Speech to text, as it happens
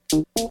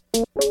Hello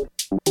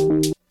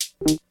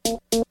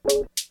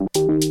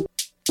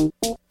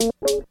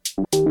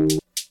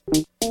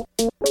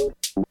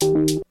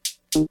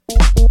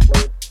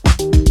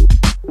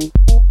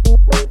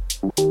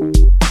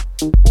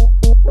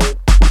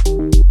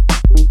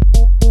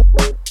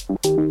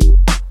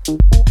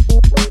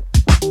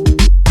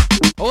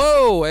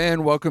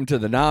and welcome to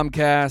the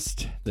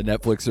Nomcast, the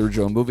Netflix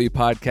original movie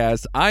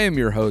podcast. I am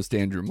your host,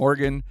 Andrew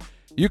Morgan.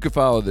 You can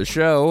follow the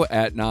show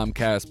at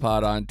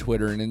NomcastPod on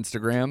Twitter and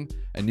Instagram,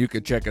 and you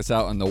can check us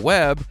out on the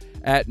web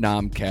at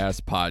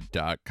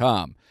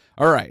nomcastpod.com.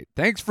 All right,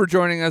 thanks for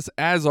joining us.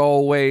 As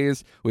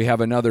always, we have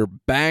another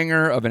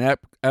banger of an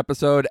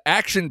episode,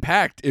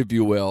 action-packed, if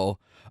you will,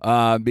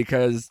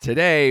 because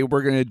today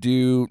we're going to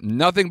do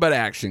nothing but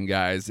action,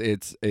 guys.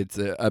 It's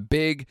a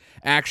big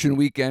action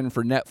weekend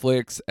for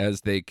Netflix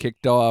as they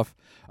kicked off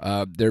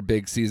their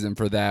big season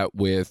for that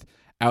with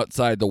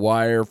Outside the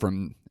Wire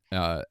from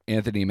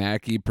Anthony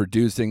Mackie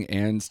producing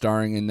and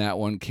starring in that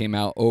one, came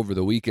out over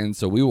the weekend,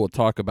 so we will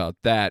talk about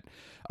that.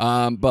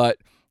 But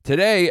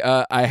today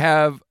I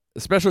have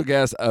a special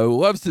guest who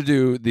loves to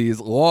do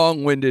these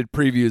long-winded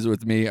previews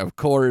with me, of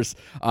course,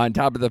 on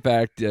top of the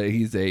fact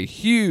he's a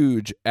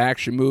huge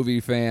action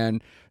movie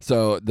fan.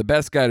 So the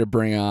best guy to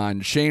bring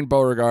on, Shane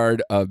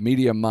Beauregard of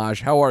Media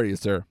Mosh. How are you,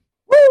 sir?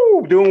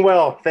 Woo! Doing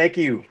well. Thank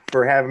you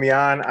for having me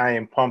on. I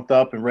am pumped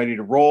up and ready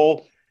to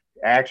roll.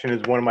 Action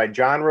is one of my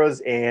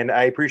genres, and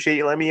I appreciate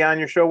you letting me on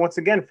your show once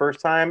again. First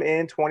time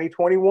in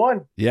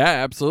 2021. Yeah,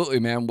 absolutely,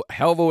 man.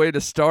 Hell of a way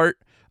to start.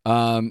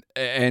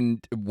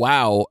 And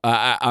wow,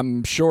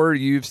 I'm sure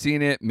you've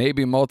seen it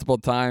maybe multiple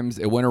times.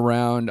 It went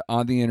around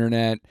on the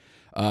internet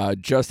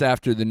just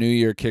after the new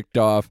year kicked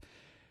off.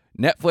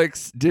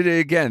 Netflix did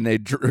it again. They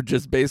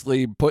just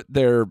basically put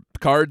their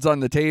cards on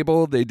the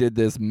table. They did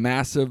this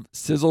massive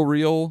sizzle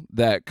reel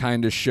that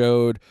kind of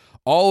showed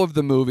all of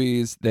the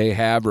movies they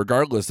have,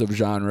 regardless of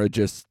genre,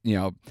 just,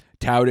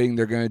 touting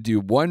they're going to do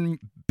one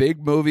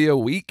big movie a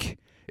week.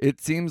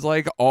 It seems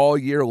like all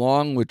year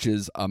long, which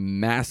is a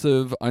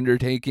massive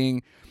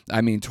undertaking.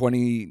 I mean,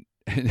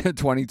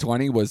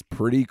 2020 was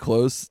pretty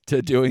close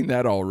to doing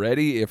that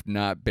already, if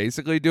not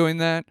basically doing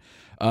that.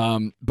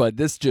 But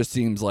this just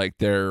seems like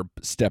they're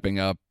stepping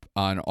up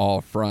on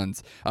all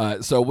fronts.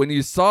 So when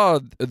you saw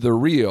the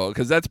reel,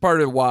 because that's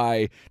part of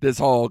why this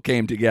all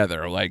came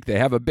together, like they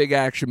have a big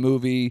action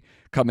movie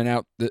coming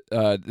out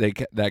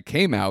that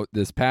came out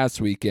this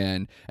past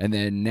weekend, and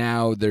then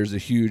now there's a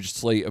huge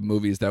slate of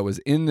movies that was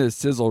in this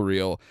sizzle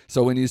reel.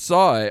 So when you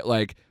saw it,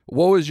 like,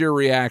 what was your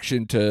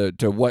reaction to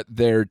what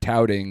they're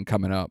touting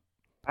coming up?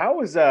 I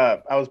was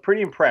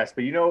pretty impressed,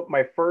 but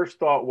my first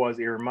thought was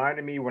it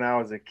reminded me when I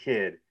was a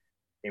kid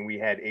and we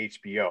had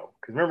HBO.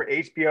 Because remember,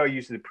 HBO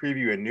used to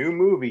preview a new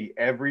movie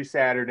every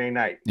Saturday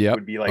night. Yep. It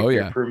would be like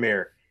their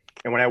premiere.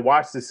 And when I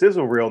watched the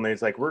sizzle reel and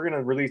it's like, we're going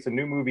to release a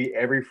new movie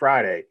every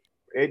Friday,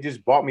 it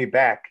just brought me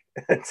back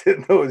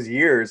to those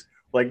years.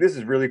 Like, this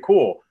is really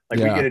cool. Like,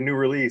 we get a new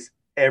release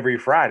every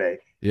Friday.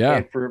 Yeah.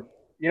 And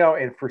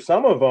for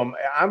some of them,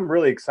 I'm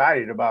really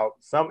excited about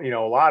a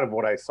lot of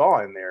what I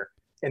saw in there.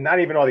 And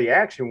not even all the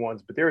action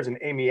ones, but there was an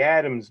Amy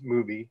Adams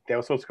movie that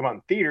was supposed to come out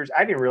in theaters.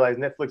 I didn't realize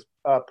Netflix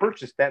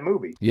purchased that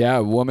movie. Yeah,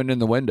 Woman in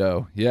the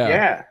Window. Yeah.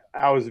 Yeah,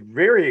 I was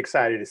very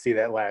excited to see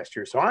that last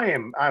year. So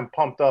I'm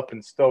pumped up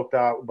and stoked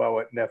out about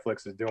what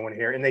Netflix is doing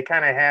here, and they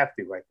kind of have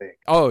to, I think.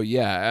 Oh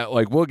yeah,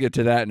 like we'll get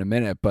to that in a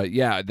minute, but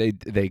yeah,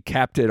 they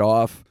capped it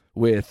off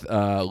with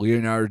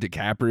Leonardo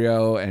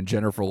DiCaprio and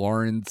Jennifer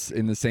Lawrence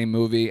in the same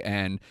movie.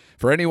 And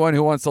for anyone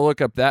who wants to look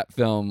up that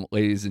film,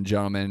 ladies and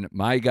gentlemen,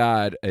 my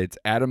God, it's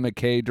Adam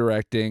McKay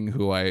directing,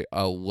 who I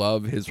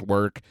love his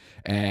work.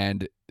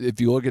 And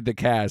if you look at the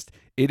cast,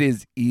 it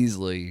is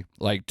easily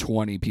like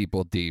 20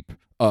 people deep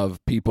of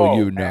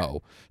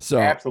people So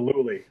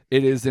absolutely,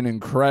 it is an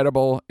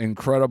incredible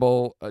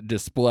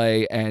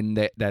display. And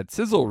that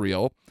sizzle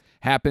reel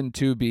happened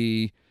to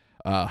be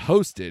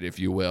hosted, if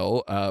you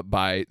will,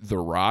 by The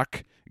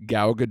Rock,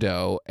 Gal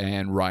Gadot,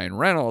 and Ryan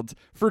Reynolds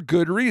for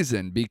good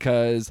reason,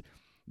 because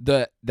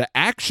the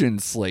action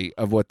slate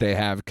of what they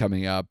have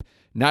coming up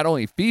not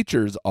only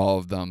features all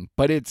of them,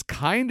 but it's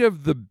kind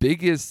of the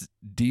biggest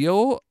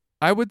deal,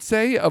 I would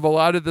say, of a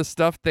lot of the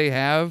stuff they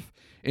have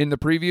in the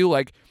preview.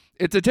 Like,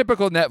 it's a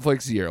typical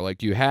Netflix year.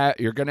 Like,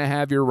 you're gonna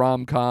have your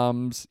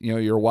rom-coms,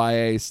 your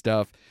YA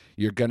stuff.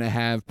 You're gonna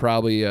have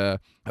probably a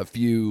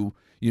few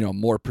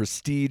more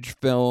prestige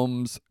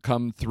films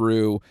come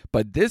through.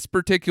 But this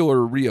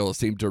particular reel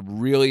seemed to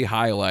really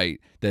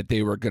highlight that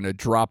they were going to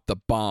drop the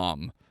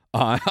bomb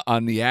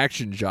on the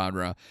action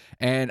genre.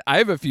 And I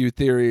have a few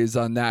theories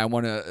on that. I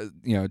want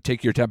to,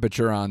 take your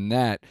temperature on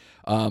that.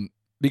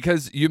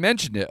 Because you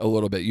mentioned it a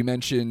little bit. You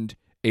mentioned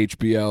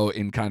HBO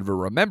in kind of a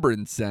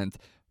remembrance sense,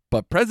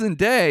 but present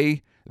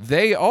day,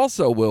 they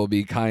also will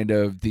be kind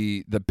of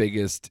the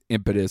biggest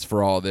impetus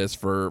for all this,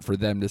 for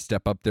them to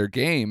step up their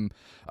game,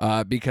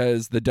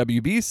 because the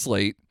WB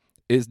slate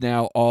is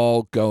now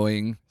all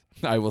going,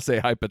 I will say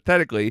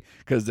hypothetically,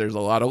 because there's a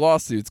lot of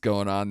lawsuits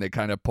going on. They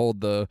kind of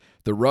pulled the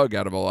rug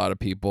out of a lot of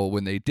people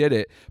when they did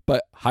it.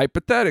 But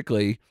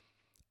hypothetically,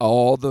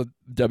 all the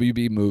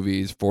WB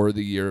movies for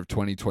the year of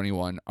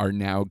 2021 are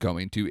now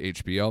going to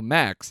HBO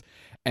Max.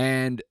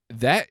 And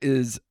that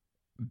is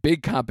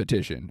big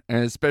competition,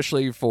 and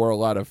especially for a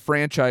lot of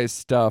franchise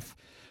stuff,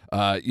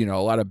 a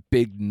lot of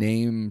big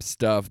name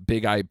stuff,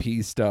 big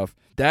IP stuff.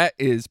 That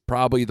is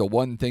probably the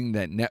one thing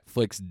that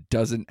Netflix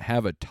doesn't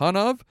have a ton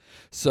of.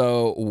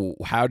 So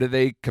how do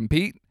they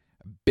compete?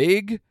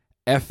 Big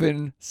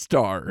effing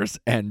stars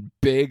and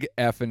big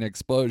effing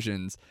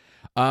explosions.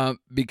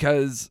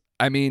 Because,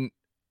 I mean,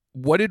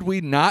 what did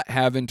we not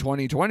have in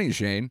 2020,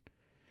 Shane?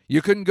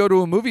 You couldn't go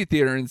to a movie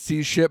theater and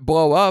see shit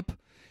blow up.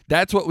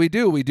 That's what we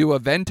do. We do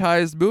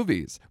eventized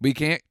movies. We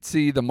can't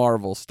see the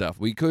Marvel stuff.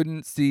 We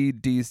couldn't see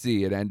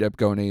DC. It ended up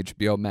going to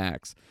HBO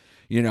Max.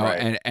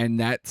 Right. And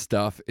that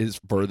stuff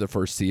is for the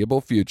foreseeable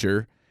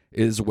future,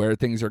 is where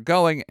things are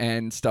going.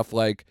 And stuff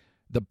like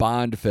the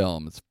Bond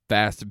films,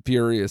 Fast and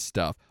Furious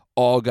stuff,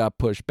 all got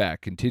pushed back,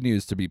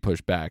 continues to be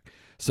pushed back.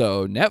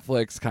 So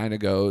Netflix kind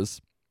of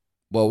goes,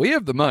 well, we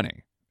have the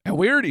money and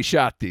we already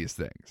shot these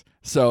things.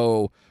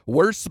 So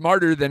we're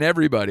smarter than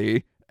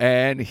everybody.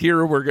 And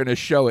here we're going to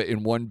show it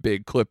in one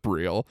big clip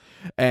reel.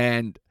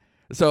 And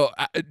so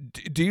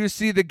do you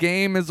see the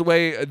game as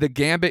the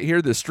gambit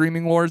here, the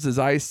streaming wars as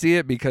I see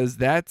it? Because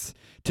that's,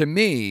 to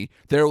me,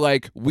 they're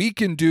like, we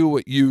can do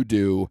what you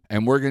do,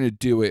 and we're going to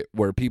do it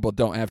where people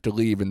don't have to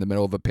leave in the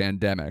middle of a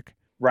pandemic.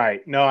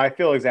 Right. No, I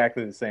feel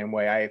exactly the same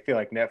way. I feel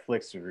like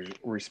Netflix's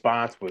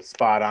response was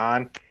spot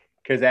on.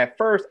 Because at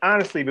first,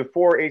 honestly,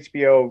 before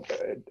HBO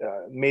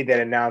made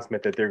that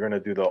announcement that they're going to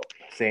do the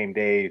same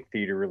day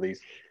theater release,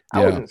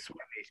 I wasn't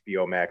sweating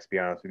HBO Max, to be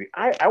honest with you.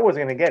 I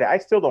wasn't going to get it. I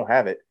still don't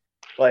have it.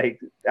 Like,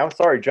 I'm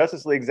sorry,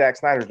 Justice League Zack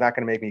Snyder's not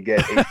going to make me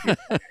get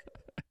HBO.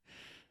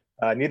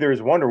 Neither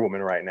is Wonder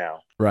Woman right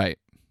now. Right.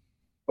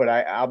 But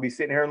I'll be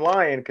sitting here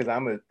lying because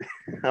I'm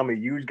a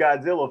huge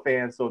Godzilla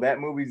fan. So that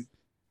movie's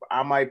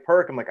on my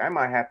perk. I'm like, I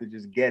might have to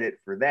just get it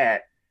for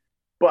that.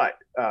 But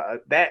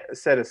that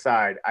set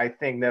aside, I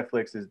think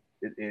Netflix is,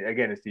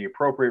 again, it's the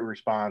appropriate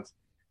response.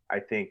 I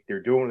think they're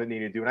doing what they need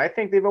to do. And I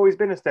think they've always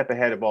been a step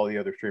ahead of all the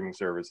other streaming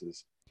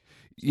services.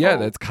 Yeah,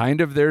 that's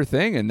kind of their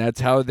thing, and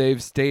that's how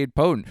they've stayed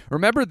potent.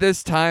 Remember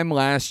this time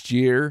last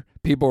year,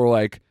 people were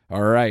like,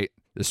 all right,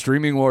 the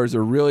streaming wars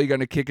are really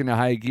going to kick into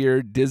high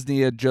gear.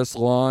 Disney had just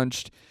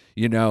launched.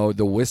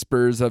 The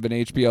whispers of an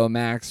HBO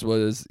Max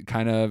was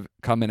kind of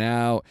coming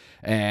out,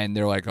 and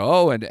they're like,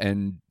 oh,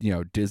 and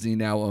Disney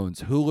now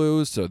owns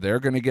Hulu, so they're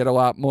going to get a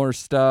lot more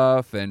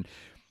stuff. And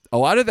a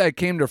lot of that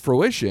came to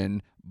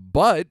fruition,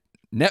 but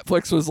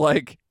Netflix was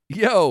like,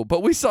 yo,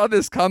 but we saw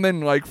this coming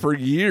like for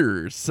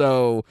years.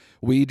 So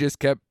we just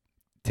kept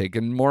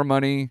taking more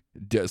money,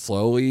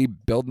 slowly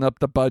building up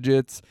the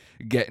budgets,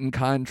 getting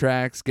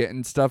contracts,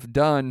 getting stuff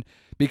done,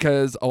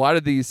 because a lot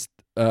of these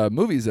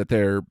movies that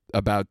they're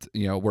about,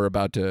 we're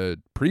about to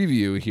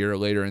preview here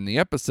later in the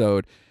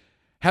episode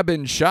have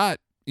been shot,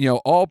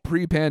 all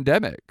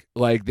pre-pandemic.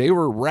 Like they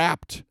were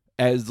wrapped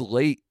as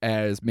late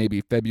as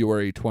maybe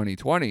February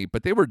 2020,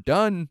 but they were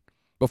done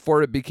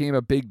before it became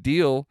a big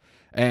deal.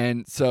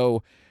 And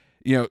so,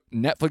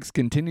 Netflix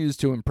continues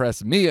to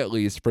impress me, at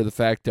least, for the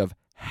fact of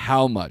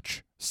how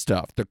much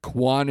stuff, the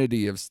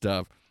quantity of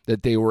stuff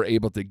that they were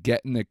able to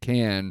get in the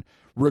can,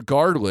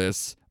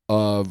 regardless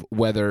of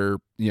whether,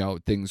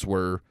 things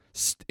were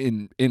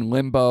in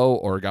limbo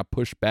or got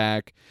pushed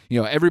back.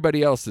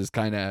 Everybody else is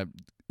kind of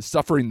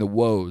suffering the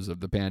woes of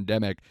the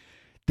pandemic.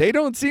 They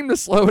don't seem to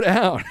slow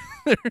down.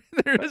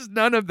 There is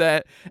none of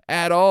that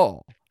at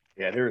all.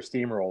 Yeah, they're a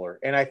steamroller.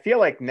 And I feel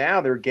like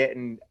now they're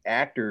getting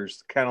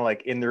actors kind of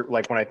like in their,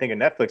 like when I think of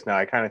Netflix now,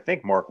 I kind of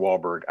think Mark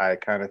Wahlberg. I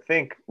kind of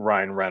think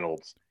Ryan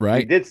Reynolds. Right.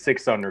 He did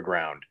Six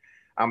Underground.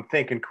 I'm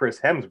thinking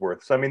Chris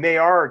Hemsworth. So, I mean, they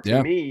are,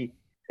 to me,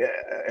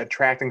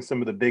 attracting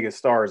some of the biggest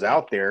stars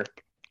out there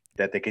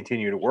that they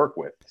continue to work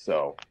with.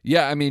 So,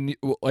 yeah, I mean,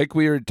 like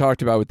we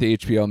talked about with the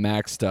HBO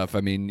Max stuff,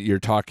 I mean, you're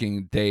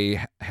talking,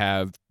 they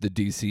have the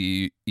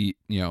DC,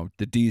 the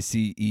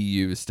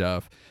DCEU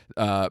stuff.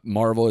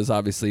 Marvel is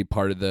obviously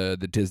part of the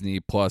Disney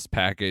Plus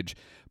package,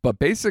 but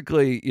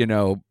basically,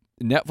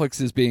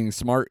 Netflix is being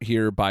smart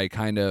here by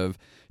kind of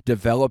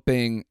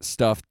developing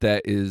stuff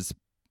that is,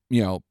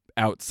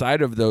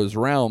 outside of those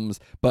realms,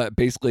 but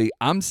basically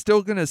I'm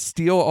still gonna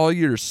steal all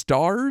your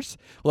stars.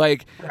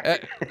 Like,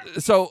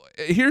 so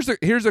here's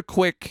a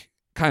quick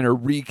kind of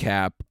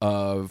recap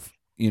of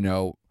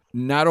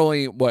not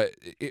only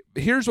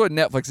here's what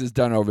Netflix has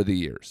done over the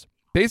years.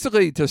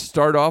 Basically, to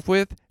start off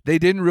with, they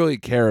didn't really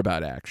care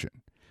about action.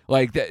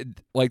 Like that,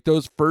 like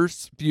those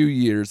first few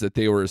years that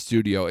they were a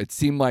studio, it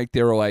seemed like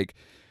they were like,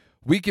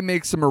 we can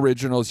make some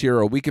originals here,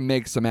 or we can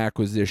make some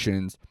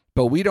acquisitions,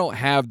 but we don't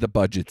have the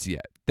budgets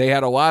yet. They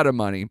had a lot of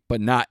money,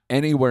 but not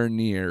anywhere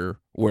near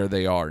where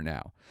they are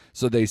now.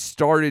 So they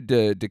started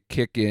to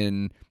kick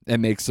in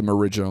and make some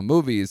original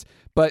movies,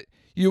 but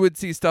you would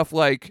see stuff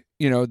like,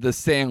 the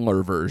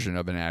Sandler version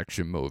of an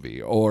action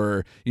movie,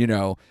 or,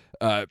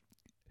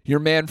 your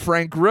man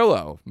Frank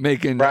Grillo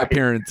making Right.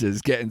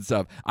 appearances, getting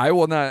stuff. I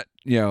will not,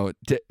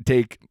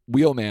 take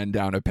Wheelman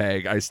down a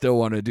peg. I still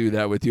want to do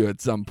that with you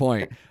at some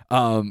point,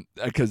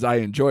 because I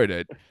enjoyed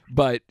it.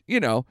 But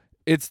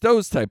it's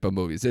those type of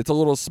movies. It's a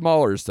little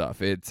smaller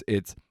stuff. It's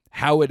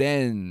How It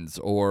Ends,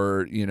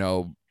 or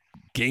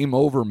Game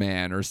Over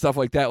Man, or stuff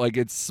like that. Like,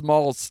 it's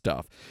small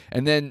stuff.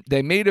 And then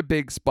they made a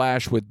big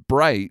splash with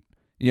Bright,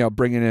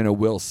 bringing in a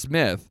Will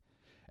Smith,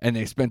 and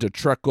they spent a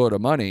truckload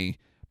of money.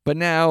 But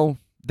now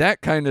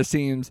that kind of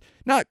seems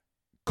not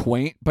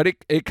quaint, but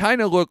it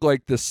kind of looked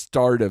like the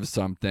start of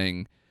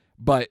something,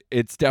 but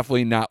it's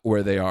definitely not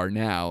where they are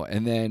now.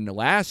 And then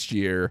last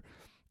year,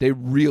 they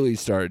really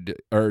started,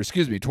 or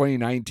excuse me,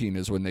 2019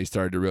 is when they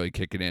started to really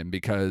kick it in,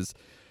 because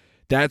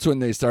that's when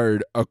they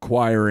started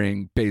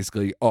acquiring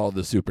basically all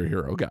the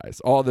superhero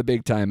guys, all the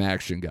big time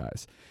action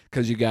guys.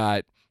 Because you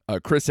got a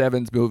Chris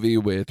Evans movie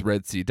with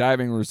Red Sea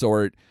Diving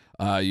Resort.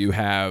 You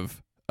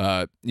have,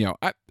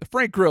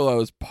 Frank Grillo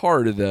is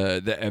part of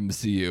the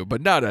MCU,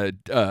 but not a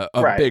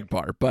Right. big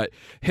part. But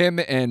him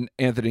and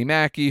Anthony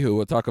Mackie, who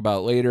we'll talk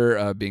about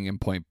later, being in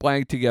Point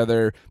Blank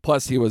together.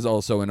 Plus, he was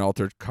also in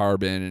Altered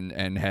Carbon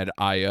and had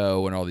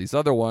I.O. and all these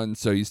other ones.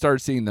 So you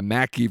start seeing the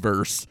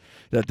Mackie-verse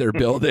that they're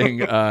building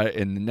in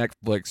the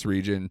Netflix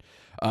region.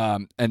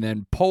 And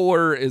then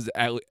Polar is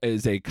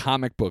a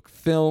comic book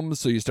film,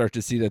 so you start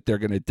to see that they're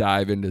going to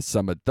dive into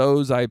some of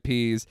those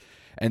IPs.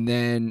 And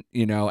then,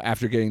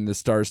 after getting the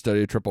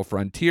star-studded Triple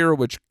Frontier,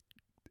 which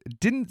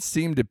didn't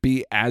seem to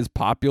be as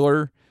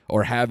popular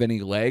or have any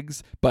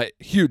legs, but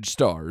huge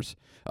stars,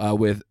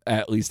 with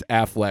at least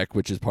Affleck,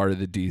 which is part of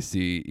the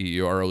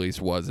DCEU, or at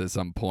least was at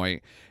some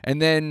point.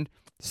 And then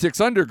Six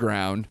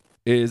Underground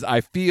is, I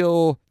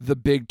feel, the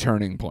big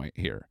turning point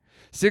here.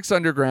 Six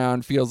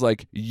Underground feels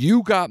like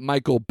you got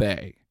Michael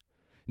Bay.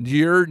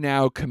 You're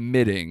now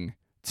committing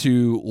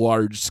to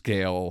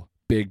large-scale,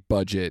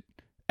 big-budget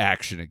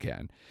action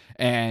again.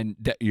 And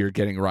you're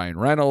getting Ryan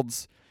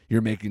Reynolds.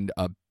 You're making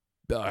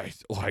I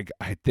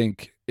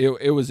think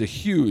it was a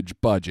huge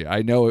budget.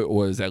 I know it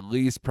was at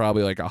least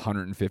probably like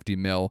 150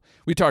 mil.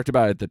 We talked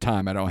about it at the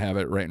time. I don't have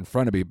it right in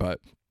front of me, but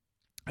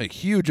a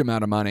huge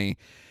amount of money,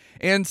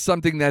 and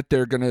something that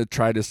they're going to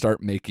try to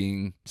start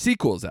making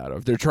sequels out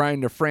of. They're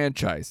trying to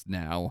franchise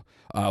now,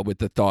 with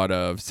the thought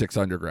of Six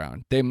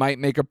Underground. They might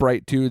make a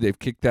Bright 2. They've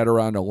kicked that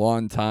around a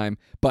long time,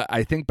 but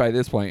I think by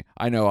this point,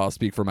 I know I'll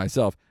speak for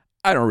myself,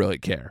 I don't really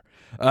care.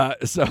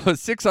 So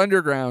Six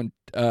Underground,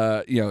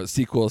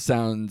 sequel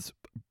sounds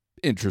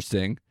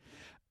interesting.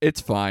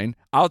 It's fine.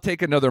 I'll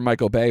take another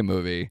Michael Bay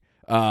movie,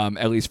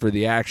 at least for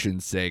the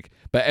action's sake.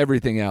 But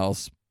everything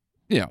else,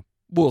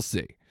 we'll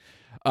see.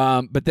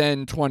 But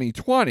then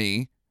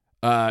 2020,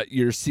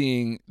 you're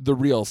seeing the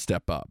real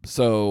step up.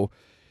 So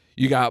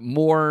you got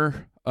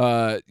more,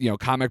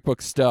 comic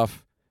book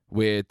stuff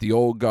with The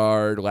Old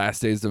Guard,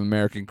 Last Days of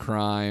American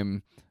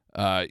Crime.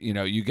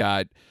 You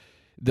got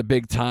the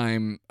big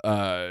time,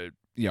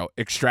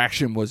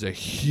 Extraction was a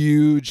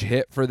huge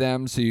hit for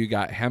them. So you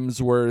got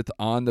Hemsworth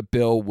on the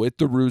bill with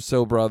the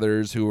Russo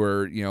brothers, who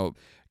are,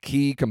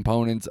 key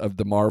components of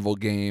the Marvel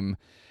game.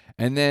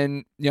 And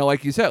then,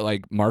 like you said,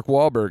 like Mark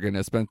Wahlberg in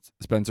a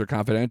Spencer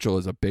Confidential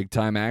is a big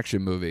time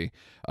action movie.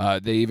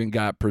 They even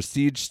got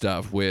prestige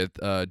stuff with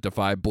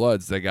Defy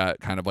Bloods. They got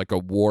kind of like a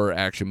war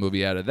action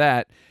movie out of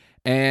that.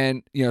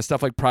 And,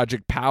 stuff like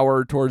Project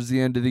Power towards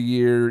the end of the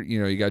year.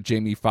 You got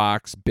Jamie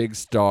Foxx, big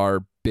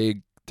star,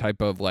 big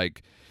type of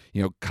like,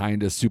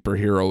 kind of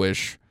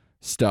superhero-ish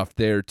stuff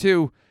there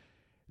too.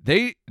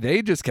 They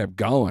just kept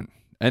going.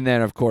 And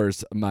then, of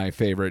course, my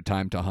favorite,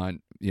 Time to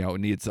Hunt,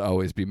 needs to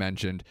always be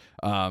mentioned.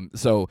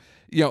 So,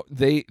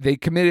 they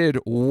committed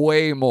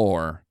way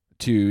more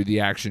to the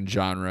action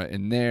genre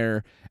in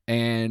there.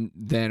 And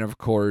then, of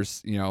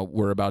course,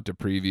 we're about to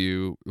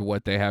preview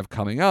what they have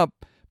coming up.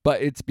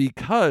 But it's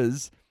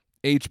because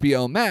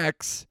HBO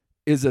Max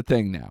is a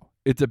thing now.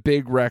 It's a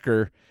big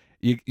wrecker.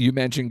 You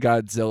mentioned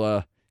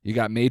Godzilla. You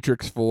got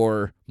Matrix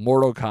 4,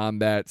 Mortal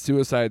Kombat,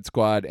 Suicide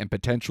Squad, and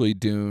potentially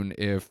Dune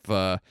if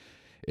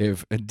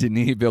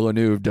Denis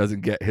Villeneuve doesn't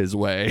get his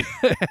way,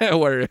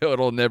 where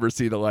it'll never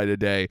see the light of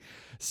day.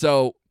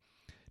 So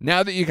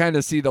now that you kind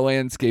of see the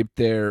landscape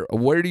there,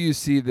 where do you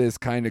see this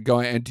kind of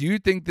going? And do you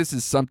think this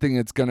is something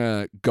that's going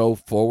to go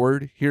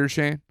forward here,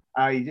 Shane?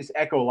 You just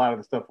echo a lot of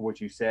the stuff of what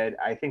you said.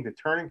 I think the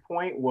turning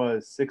point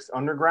was Six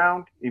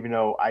Underground, even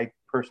though I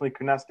personally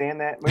could not stand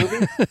that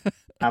movie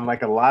on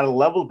like a lot of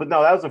levels. But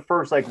no, that was the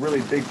first like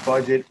really big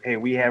budget. Hey,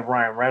 we have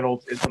Ryan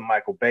Reynolds. It's a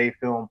Michael Bay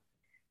film.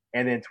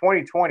 And then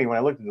 2020, when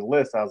I looked at the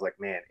list, I was like,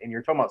 man, and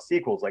you're talking about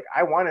sequels. Like,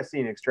 I want to see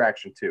an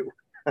Extraction 2.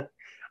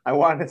 I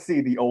want to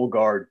see The Old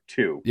Guard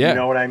 2. Yeah, you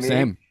know what I mean?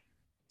 Same.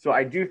 So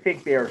I do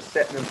think they are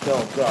setting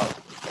themselves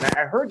up. And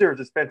I heard there was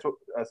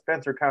a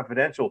Spencer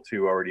Confidential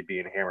 2 already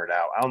being hammered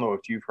out. I don't know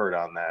if you've heard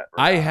on that.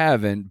 I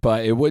haven't,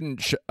 but it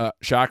wouldn't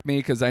shock me,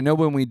 because I know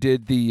when we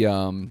did the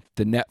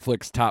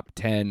Netflix top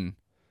 10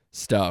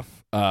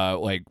 stuff,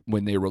 like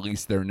when they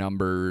released their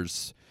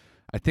numbers,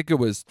 I think it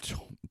was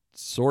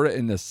sort of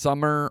in the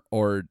summer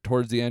or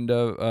towards the end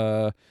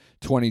of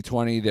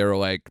 2020, they were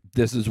like,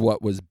 this is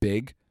what was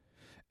big.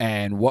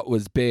 And what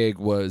was big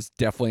was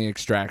definitely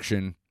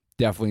Extraction,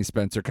 definitely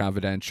Spencer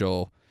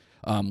Confidential.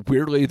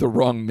 Weirdly, The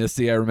Wrong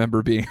Missy, I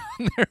remember being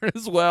on there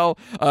as well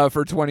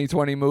for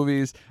 2020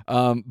 movies.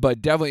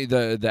 But definitely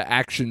the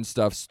action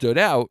stuff stood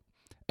out.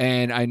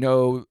 And I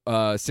know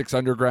Six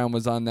Underground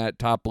was on that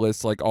top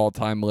list, like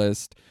all-time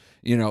list.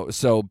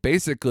 So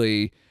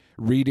basically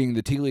reading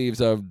the tea leaves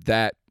of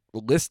that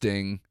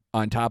listing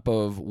on top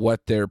of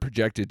what they're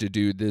projected to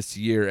do this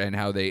year and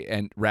how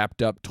they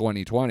wrapped up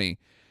 2020,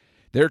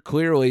 they're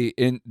clearly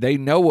they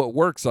know what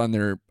works on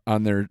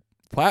their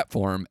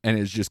platform and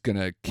is just going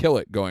to kill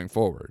it going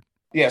forward.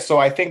 Yeah, so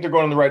I think they're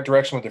going in the right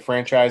direction with the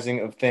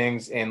franchising of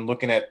things and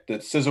looking at the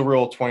sizzle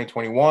reel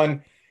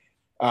 2021.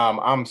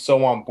 I'm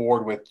so on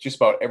board with just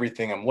about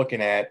everything I'm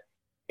looking at.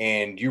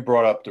 And you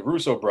brought up the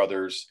Russo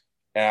brothers.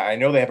 I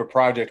know they have a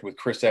project with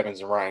Chris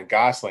Evans and Ryan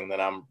Gosling that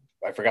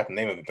I forgot the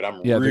name of it, but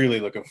I'm really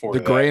looking forward to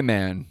that. The Gray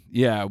Man.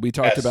 Yeah, we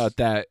talked about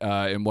that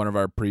in one of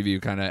our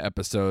preview kind of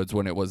episodes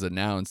when it was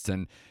announced.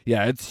 And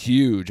yeah, it's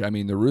huge. I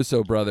mean, the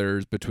Russo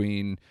brothers,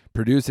 between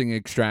producing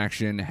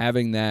Extraction,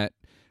 having that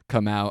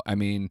come out, I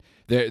mean,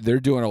 they're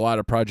doing a lot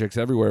of projects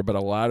everywhere, but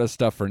a lot of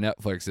stuff for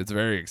Netflix. It's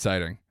very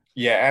exciting.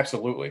 Yeah,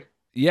 absolutely.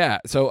 Yeah,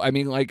 so I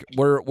mean, like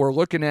we're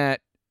looking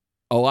at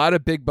a lot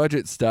of big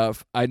budget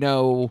stuff. I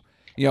know,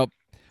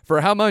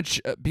 for how much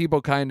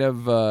people kind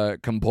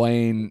of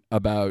complain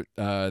about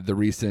the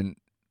recent,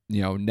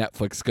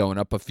 Netflix going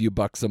up a few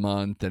bucks a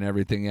month and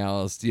everything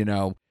else,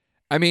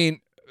 I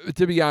mean,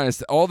 to be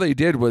honest, all they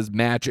did was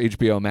match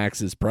HBO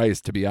Max's price,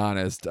 to be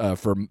honest,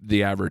 for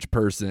the average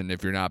person,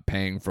 if you're not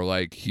paying for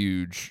like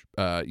huge,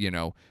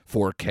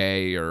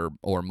 4K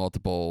or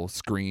multiple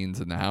screens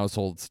in the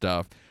household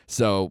stuff.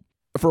 So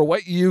for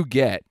what you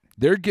get,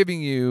 they're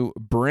giving you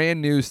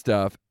brand new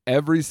stuff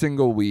every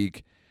single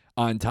week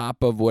on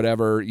top of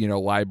whatever,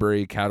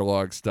 library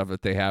catalog stuff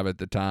that they have at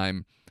the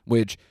time,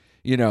 which,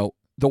 the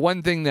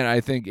one thing that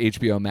I think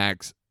HBO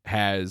Max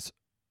has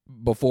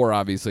before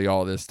obviously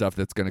all this stuff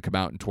that's going to come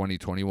out in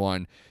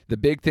 2021, the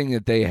big thing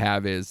that they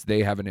have is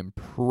they have an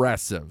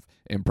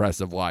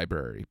impressive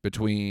library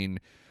between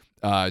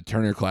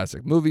Turner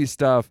Classic Movie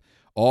stuff,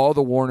 all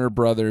the Warner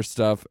Brothers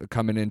stuff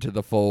coming into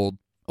the fold.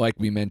 Like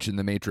we mentioned,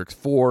 The Matrix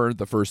 4,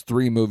 the first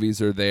 3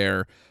 movies are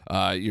there.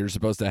 You're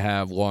supposed to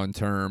have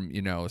long-term,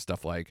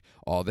 stuff like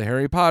all the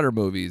Harry Potter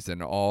movies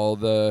and all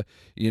the,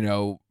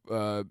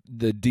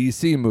 the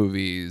DC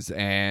movies,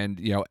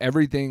 and,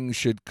 everything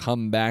should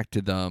come back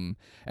to them.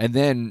 And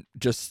then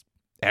just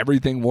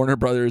everything Warner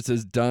Brothers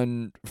has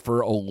done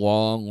for a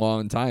long,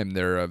 long time.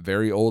 They're a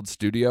very old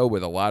studio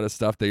with a lot of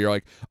stuff that you're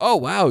like, oh,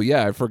 wow,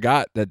 yeah, I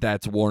forgot that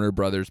that's Warner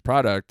Brothers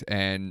product.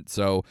 And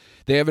so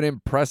they have an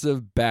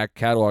impressive back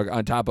catalog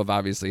on top of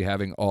obviously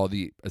having all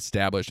the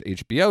established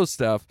HBO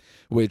stuff,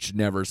 which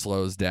never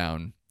slows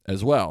down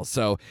as well.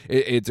 So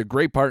it's a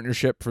great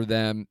partnership for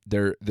them.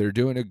 They're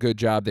doing a good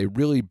job. They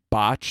really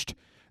botched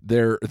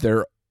their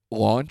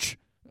launch.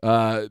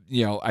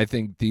 I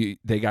think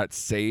they got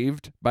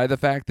saved by the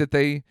fact that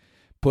they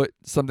put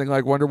something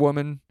like Wonder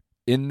Woman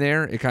in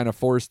there. It kind of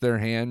forced their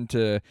hand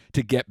to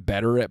get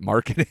better at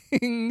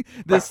marketing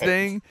this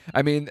thing.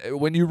 I mean,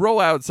 when you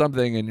roll out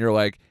something and you're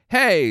like,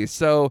 hey,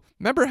 so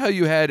remember how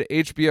you had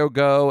HBO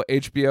Go,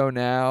 HBO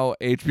Now,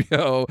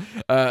 HBO,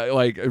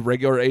 like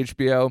regular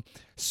HBO?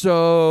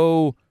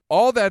 So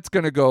all that's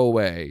going to go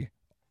away.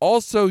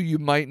 Also, you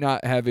might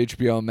not have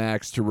HBO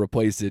Max to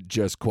replace it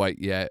just quite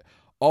yet.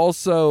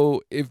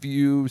 Also, if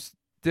you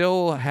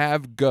still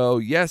have Go,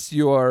 yes,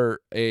 you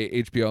are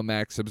a HBO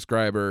Max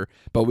subscriber,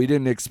 but we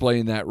didn't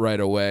explain that right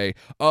away.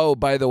 Oh,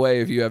 by the way,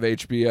 if you have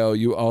HBO,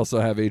 you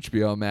also have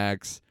HBO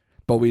Max,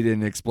 but we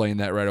didn't explain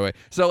that right away.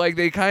 So, like,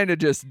 they kind of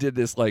just did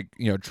this, like,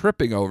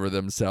 tripping over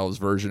themselves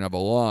version of a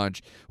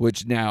launch,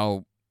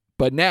 now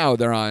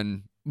they're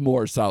on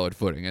more solid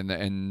footing,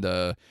 and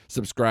the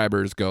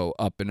subscribers go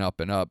up and up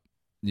and up,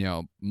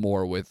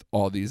 more with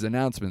all these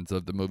announcements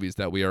of the movies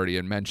that we already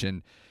had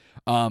mentioned.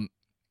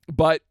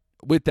 But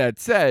with that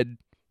said,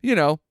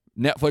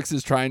 Netflix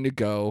is trying to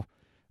go,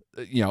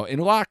 in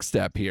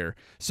lockstep here.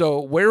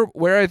 So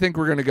where I think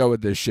we're going to go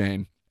with this,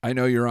 Shane, I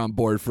know you're on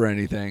board for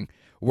anything.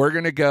 We're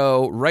going to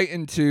go right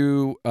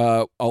into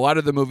a lot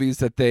of the movies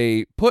that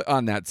they put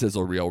on that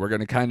sizzle reel. We're going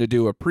to kind of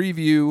do a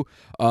preview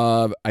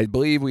of, I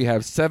believe we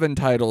have 7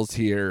 titles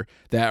here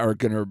that are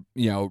going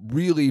to,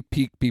 really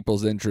pique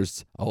people's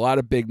interests. A lot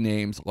of big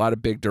names, a lot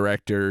of big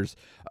directors.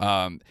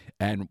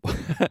 And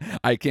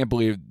I can't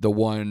believe the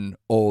one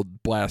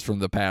old blast from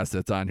the past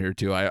that's on here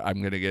too. I'm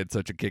going to get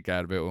such a kick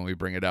out of it when we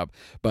bring it up.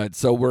 But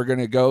so we're going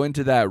to go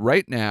into that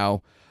right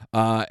now.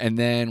 And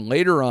then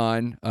later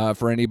on,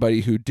 for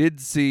anybody who did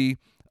see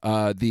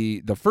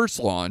the first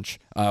launch,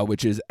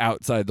 which is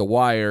Outside the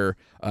Wire,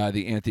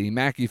 the Anthony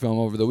Mackie film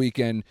over the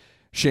weekend,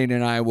 Shane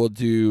and I will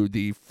do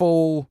the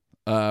full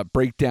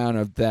breakdown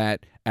of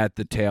that at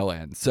the tail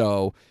end.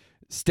 So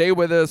stay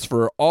with us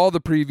for all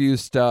the preview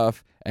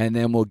stuff, and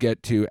then we'll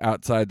get to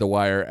Outside the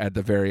Wire at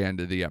the very end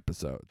of the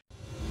episode.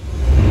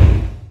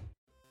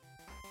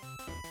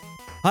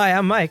 Hi,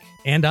 I'm Mike.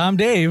 And I'm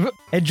Dave.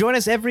 And join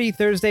us every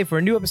Thursday for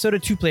a new episode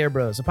of Two Player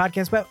Bros, a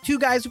podcast about two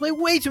guys who play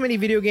way too many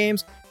video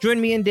games. Join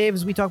me and Dave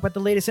as we talk about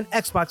the latest in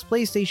Xbox,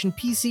 PlayStation,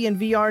 PC, and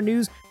VR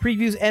news,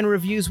 previews, and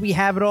reviews. We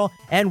have it all,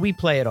 and we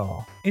play it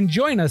all. And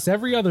join us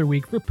every other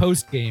week for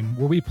Post Game,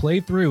 where we play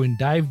through and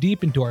dive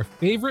deep into our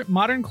favorite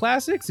modern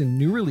classics and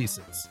new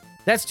releases.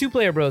 That's Two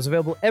Player Bros,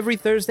 available every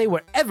Thursday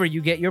wherever you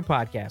get your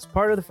podcast,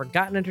 part of the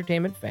Forgotten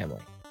Entertainment family.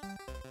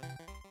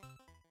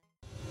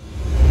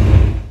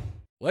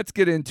 Let's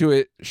get into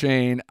it,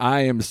 Shane.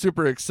 I am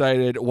super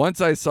excited. Once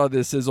I saw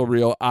this sizzle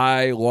reel,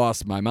 I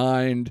lost my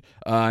mind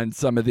on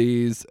some of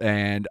these,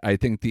 and I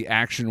think the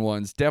action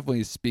ones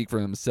definitely speak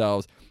for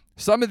themselves.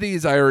 Some of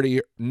these I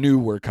already knew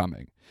were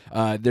coming.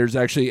 There's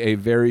actually a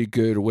very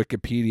good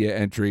Wikipedia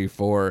entry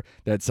for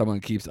that someone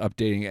keeps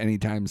updating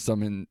anytime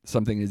something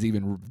is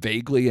even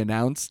vaguely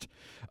announced.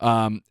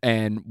 And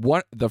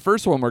the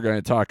first one we're going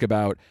to talk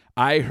about,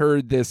 I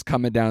heard this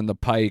coming down the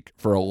pike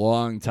for a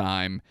long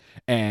time,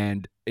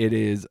 and it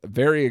is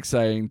very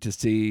exciting to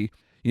see,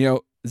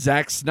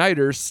 Zack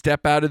Snyder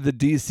step out of the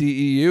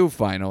DCEU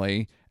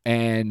finally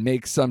and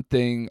make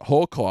something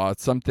whole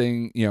cloth,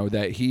 something,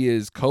 that he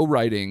is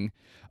co-writing,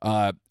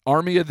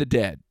 Army of the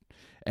Dead.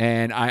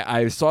 And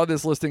I saw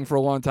this listing for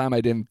a long time.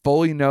 I didn't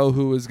fully know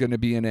who was going to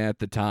be in it at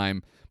the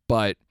time,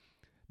 but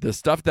the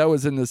stuff that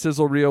was in the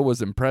sizzle reel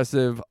was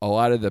impressive. A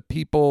lot of the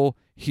people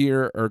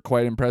here are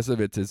quite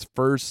impressive. It's his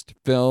first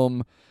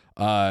film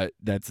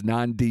that's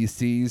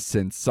non-DC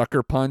since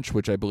Sucker Punch,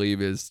 which I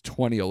believe is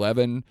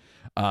 2011.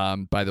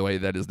 By the way,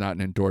 that is not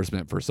an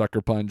endorsement for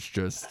Sucker Punch,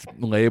 just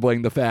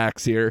labeling the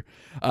facts here.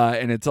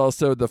 And it's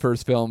also the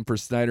first film for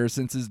Snyder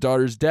since his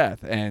daughter's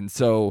death. And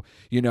so,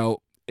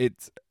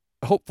 it's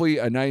hopefully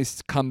a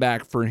nice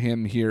comeback for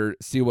him here.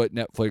 See what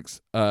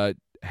Netflix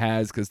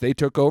has, because they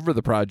took over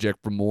the project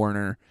from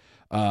Warner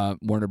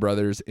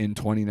Brothers in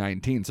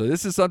 2019. So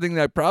this is something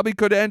that probably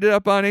could have ended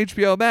up on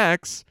HBO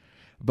Max,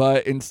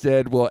 but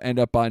instead will end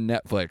up on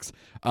Netflix.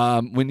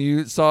 When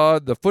you saw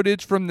the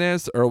footage from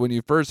this, or when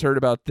you first heard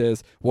about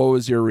this, what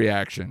was your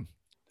reaction?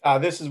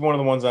 This is one of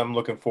the ones I'm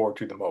looking forward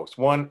to the most.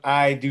 One,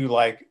 I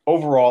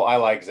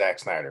like Zack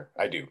Snyder.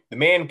 I do. The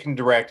man can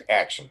direct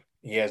action.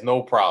 He has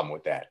no problem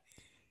with that.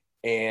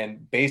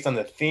 And based on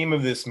the theme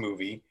of this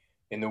movie,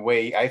 in the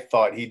way I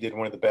thought he did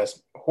one of the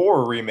best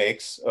horror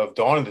remakes of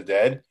Dawn of the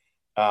Dead,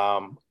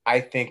 I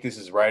think this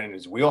is right in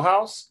his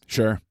wheelhouse.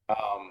 Sure.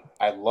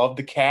 I love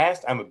the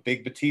cast. I'm a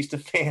big Batista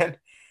fan.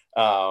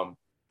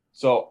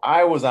 So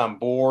I was on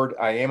board.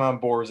 I am on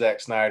board with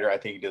Zack Snyder. I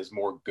think he does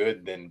more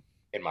good than,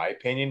 in my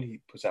opinion, he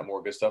puts out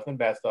more good stuff than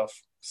bad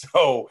stuff.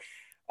 So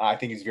I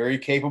think he's very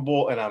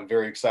capable, and I'm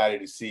very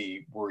excited to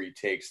see where he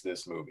takes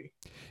this movie.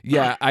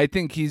 Yeah, I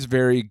think he's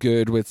very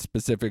good with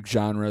specific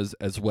genres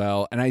as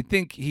well. And I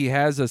think he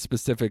has a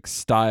specific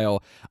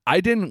style.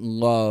 I didn't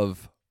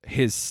love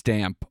his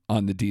stamp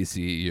on the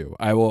DCEU.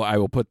 I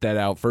will put that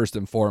out first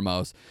and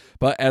foremost.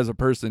 But as a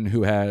person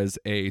who has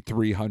a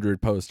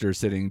 300 poster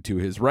sitting to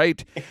his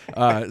right,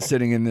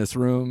 sitting in this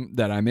room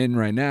that I'm in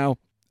right now,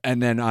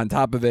 and then on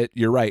top of it,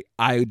 you're right,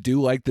 I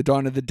do like the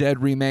Dawn of the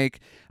Dead remake.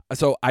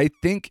 So I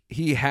think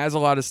he has a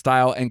lot of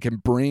style and can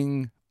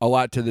bring a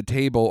lot to the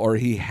table, or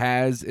he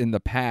has in the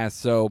past.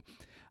 So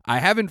I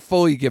haven't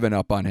fully given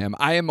up on him.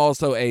 I am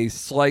also a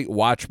slight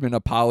Watchmen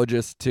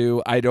apologist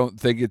too. I don't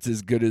think it's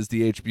as good as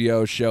the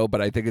HBO show,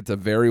 but I think it's a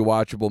very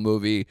watchable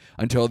movie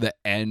until the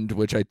end,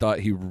 which I thought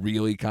he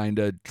really kind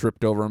of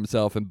tripped over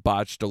himself and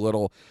botched a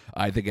little.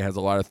 I think it has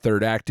a lot of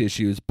third act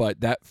issues,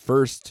 but that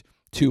first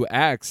two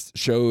acts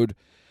showed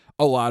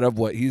a lot of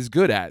what he's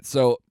good at.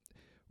 So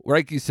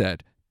like you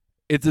said,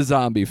 it's a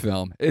zombie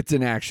film. It's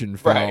an action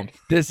film. Right.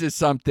 This is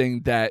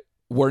something that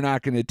we're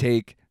not going to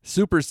take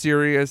super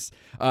serious.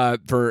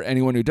 For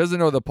anyone who doesn't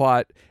know the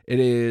plot, it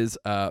is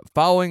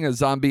following a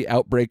zombie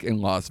outbreak in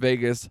Las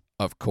Vegas,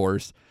 of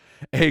course.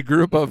 A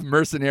group of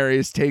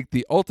mercenaries take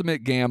the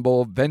ultimate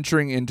gamble,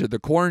 venturing into the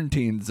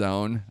quarantine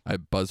zone.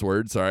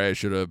 Buzzword, sorry, I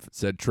should have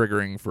said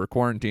triggering for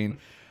quarantine,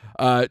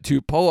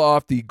 to pull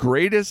off the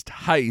greatest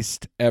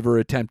heist ever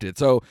attempted.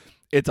 So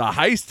it's a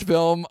heist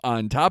film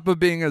on top of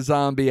being a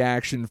zombie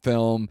action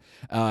film.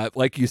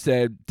 Like you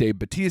said, Dave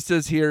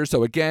Bautista's here.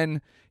 So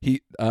again,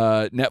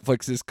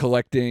 Netflix is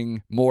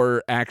collecting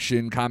more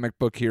action comic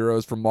book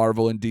heroes from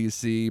Marvel and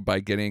DC by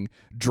getting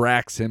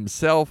Drax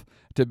himself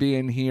to be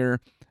in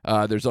here.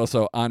 There's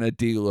also Ana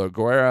de la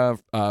Guerra,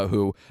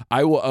 who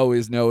I will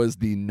always know as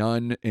the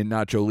nun in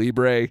Nacho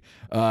Libre,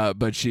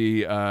 but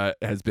she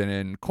has been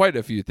in quite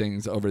a few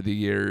things over the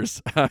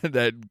years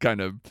that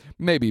kind of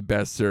maybe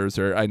best serves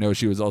her. I know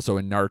she was also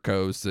in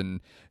Narcos, and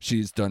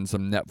she's done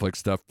some Netflix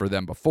stuff for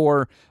them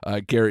before.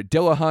 Garrett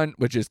Dillahunt,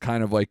 which is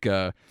kind of like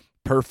a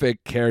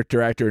perfect character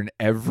actor in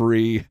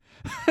every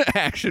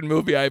action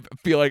movie I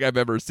feel like I've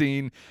ever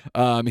seen.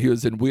 He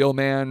was in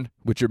Wheelman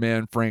with your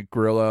man Frank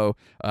Grillo.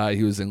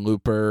 He was in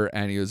Looper,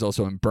 and he was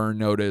also in Burn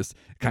Notice.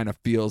 Kind of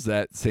feels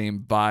that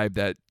same vibe,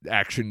 that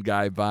action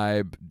guy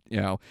vibe,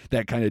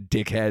 that kind of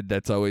dickhead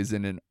that's always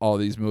in all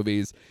these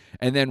movies.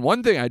 And then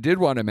one thing I did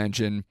want to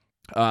mention,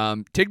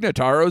 Tig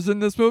Notaro's in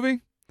this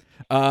movie.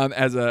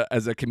 As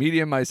a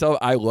comedian myself,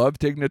 I love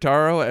Tig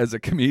Notaro. As a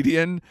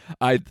comedian,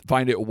 I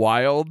find it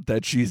wild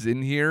that she's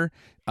in here.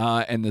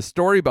 And the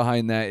story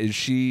behind that is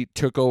she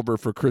took over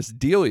for Chris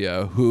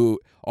D'Elia, who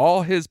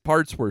all his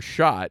parts were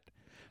shot,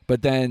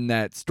 but then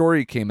that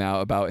story came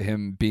out about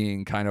him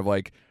being kind of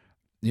like,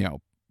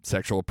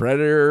 sexual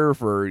predator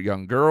for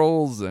young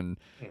girls and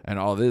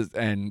all this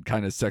and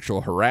kind of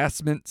sexual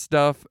harassment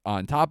stuff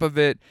on top of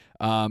it.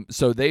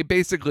 So they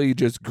basically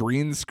just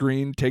green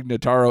screened Tig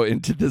Notaro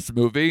into this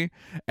movie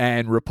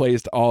and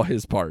replaced all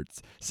his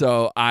parts.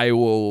 So I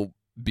will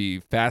be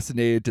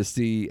fascinated to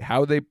see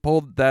how they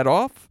pulled that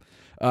off.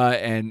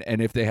 And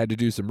if they had to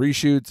do some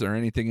reshoots or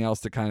anything else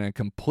to kind of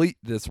complete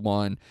this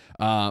one.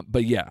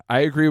 But yeah,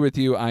 I agree with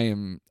you. I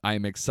am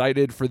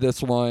excited for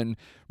this one,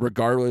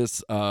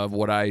 regardless of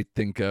what I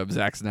think of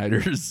Zack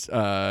Snyder's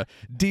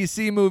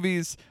DC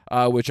movies,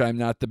 which I'm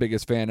not the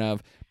biggest fan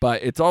of.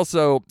 But it's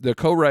also the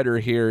co-writer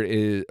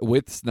here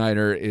with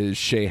Snyder is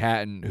Shay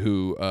Hatton,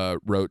 who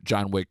wrote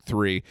John Wick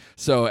 3.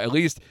 So at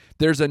least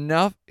there's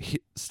enough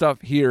stuff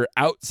here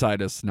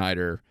outside of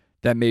Snyder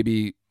that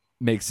maybe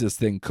makes this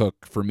thing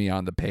cook for me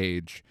on the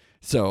page.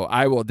 So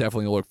I will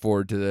definitely look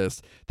forward to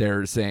this.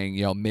 They're saying,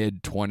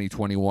 mid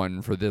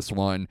 2021 for this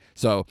one.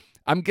 So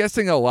I'm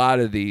guessing a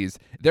lot of these,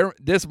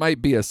 this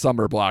might be a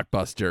summer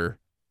blockbuster,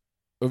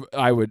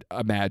 I would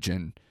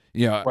imagine.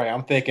 Right,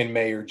 I'm thinking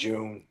May or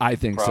June. I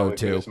think so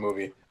too. For this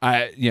movie.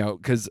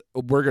 Because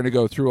we're going to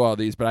go through all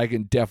these, but I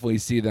can definitely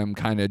see them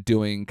kind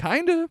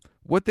of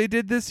what they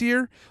did this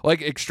year.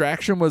 Like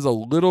Extraction was a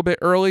little bit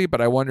early,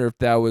 but I wonder if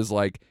that was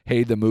like,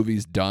 hey, the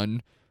movie's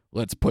done.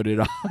 Let's put it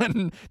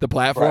on the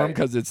platform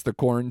because it's the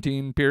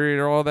quarantine period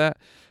or all that.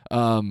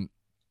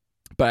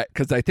 But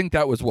because I think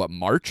that was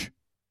March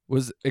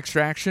was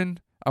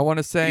Extraction, I want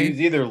to say. It was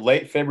either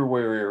late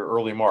February or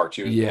early March.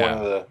 It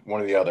was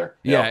one or the other.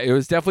 Yeah, it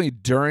was definitely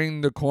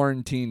during the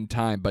quarantine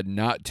time, but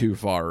not too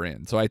far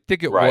in. So I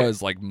think it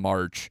was like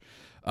March.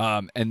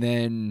 And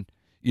then,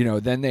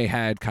 then they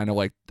had kind of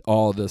like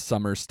all the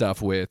summer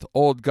stuff with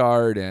Old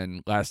Guard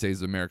and Last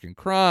Days of American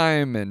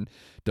Crime and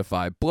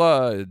Defy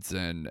Bloods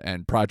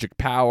and Project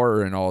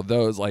Power and all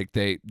those. Like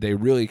they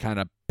really kind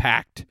of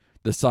packed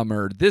the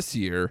summer this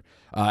year.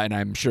 And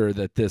I'm sure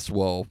that this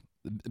will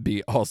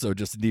be also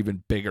just an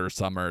even bigger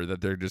summer,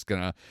 that they're just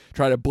going to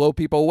try to blow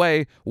people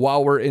away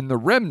while we're in the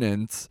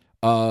remnants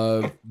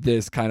of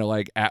this kind of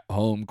like at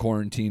home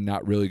quarantine,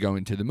 not really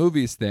going to the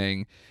movies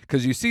thing.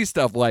 Because you see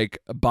stuff like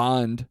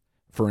Bond,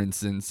 for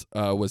instance,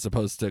 was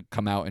supposed to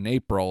come out in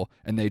April,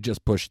 and they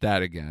just pushed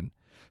that again.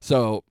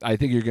 So I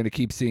think you're going to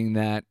keep seeing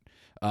that,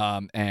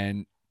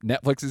 and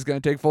Netflix is going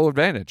to take full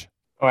advantage.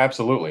 Oh,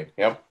 absolutely.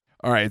 Yep.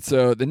 All right,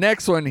 so the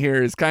next one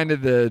here is kind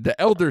of the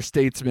elder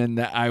statesman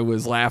that I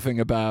was laughing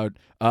about.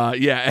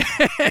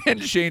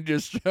 And Shane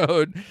just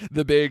showed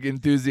the big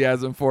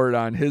enthusiasm for it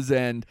on his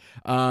end.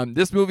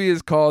 This movie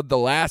is called The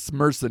Last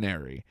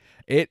Mercenary.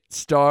 It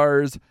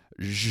stars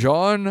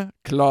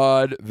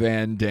Jean-Claude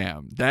Van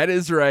Damme. That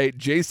is right.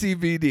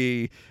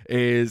 JCVD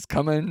is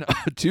coming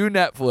to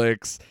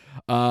Netflix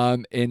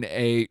in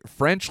a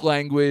French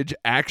language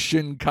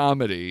action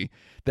comedy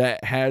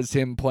that has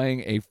him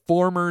playing a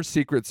former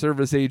Secret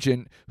Service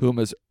agent who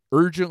must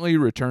urgently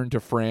return to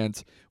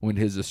France when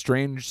his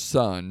estranged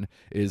son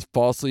is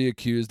falsely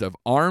accused of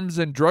arms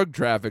and drug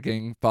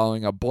trafficking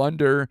following a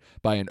blunder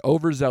by an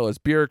overzealous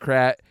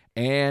bureaucrat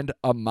and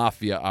a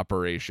mafia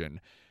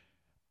operation.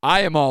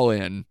 I am all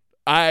in.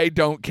 I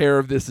don't care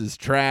if this is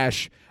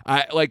trash.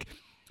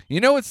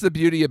 What's the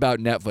beauty about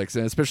Netflix,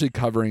 and especially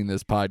covering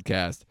this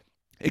podcast?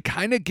 It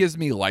kind of gives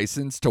me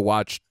license to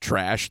watch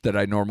trash that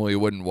I normally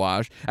wouldn't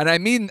watch. And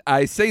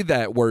I say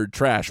that word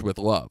trash with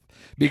love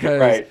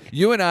because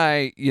you and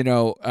I,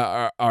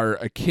 are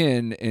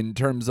akin in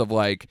terms of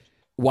like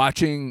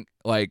watching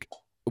like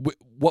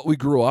what we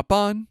grew up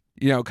on,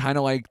 kind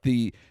of like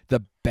the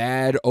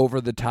bad over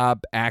the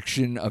top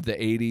action of the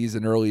 80s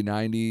and early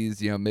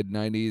 90s, mid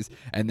 90s.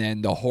 And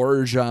then the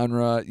horror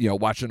genre,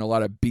 watching a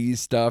lot of B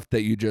stuff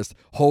that you just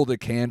hold a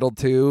candle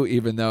to,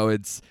 even though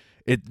it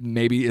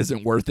maybe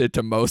isn't worth it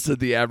to most of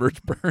the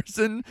average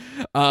person.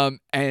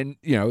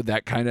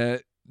 That kind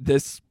of,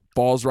 this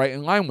falls right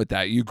in line with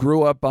that. You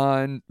grew up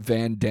on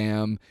Van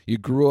Damme, you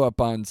grew up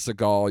on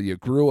Seagal, you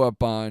grew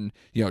up on,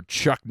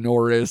 Chuck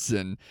Norris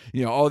and,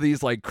 all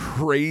these like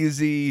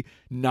crazy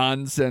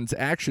nonsense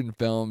action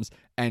films,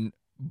 and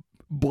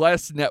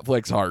bless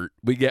Netflix heart,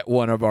 we get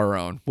one of our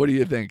own. What do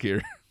you think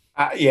here?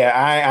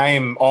 I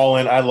am all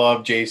in. I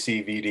love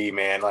JCVD,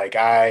 man. Like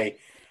I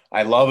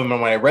love him. And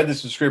when I read the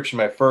description,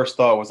 my first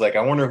thought was like,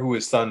 I wonder who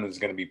his son is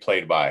going to be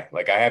played by.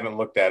 Like, I haven't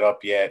looked that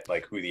up yet,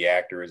 like who the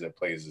actor is that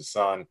plays his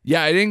son.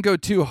 Yeah, I didn't go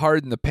too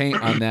hard in the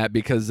paint on that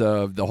because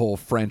of the whole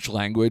French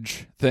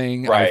language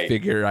thing. Right. I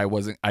figured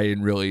I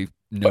didn't really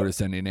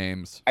notice any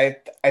names. I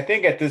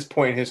think at this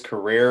point in his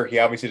career, he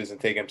obviously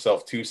doesn't take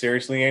himself too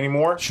seriously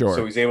anymore. Sure.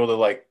 So he's able to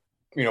like,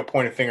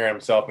 point a finger at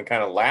himself and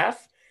kind of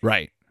laugh.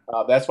 Right.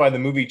 That's why the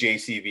movie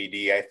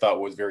JCVD I thought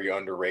was very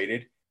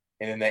underrated.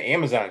 And then the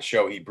Amazon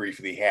show he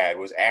briefly had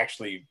was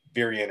actually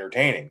very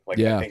entertaining. Like,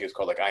 I think it's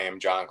called like I Am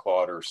John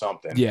Claude or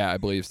something. Yeah, I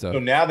believe so. So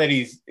now that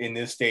he's in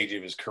this stage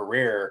of his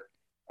career,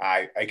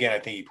 I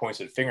think he points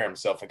the finger at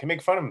himself and can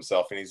make fun of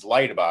himself, and he's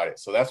light about it.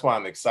 So that's why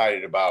I'm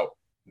excited about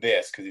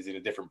this, because he's in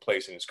a different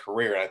place in his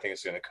career, and I think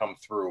it's going to come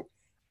through.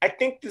 I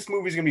think this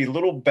movie's going to be a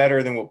little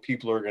better than what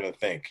people are going to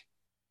think.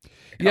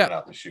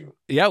 Out the shoot.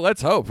 Yeah,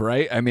 let's hope,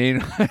 right? I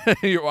mean,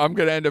 I'm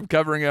going to end up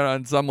covering it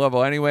on some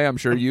level anyway. I'm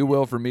sure you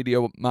will for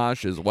Media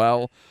Mosh as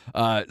well.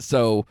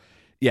 So,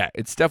 yeah,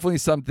 it's definitely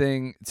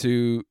something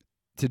to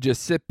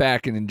just sit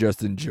back and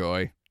just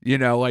enjoy. You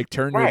know, like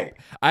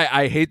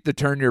I hate the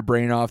turn your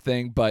brain off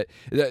thing, but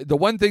the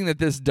one thing that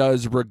this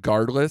does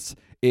regardless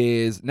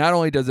is not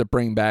only does it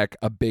bring back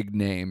a big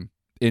name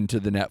into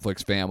the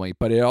Netflix family,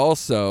 but it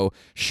also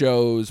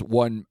shows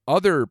one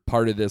other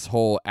part of this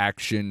whole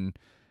action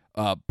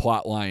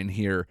plot line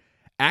here.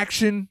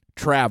 Action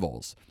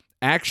travels.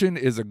 Action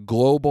is a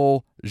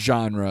global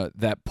genre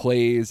that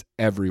plays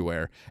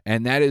everywhere.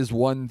 And that is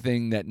one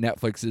thing that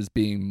Netflix is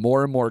being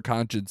more and more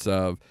conscious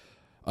of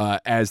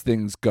as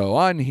things go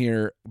on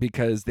here,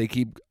 because they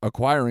keep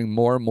acquiring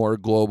more and more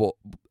global,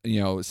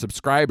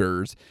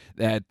 subscribers,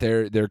 that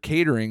they're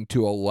catering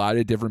to a lot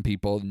of different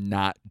people,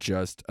 not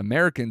just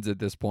Americans at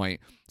this point.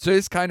 So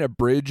this kind of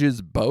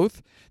bridges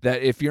both,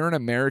 that if you're an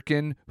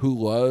American who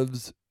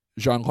loves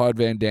Jean-Claude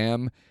Van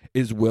Damme,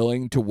 is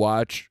willing to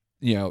watch,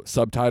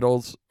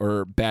 subtitles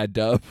or bad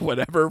dub,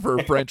 whatever,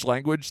 for French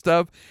language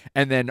stuff.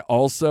 And then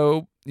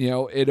also,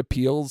 it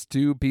appeals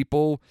to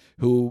people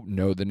who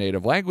know the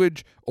native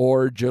language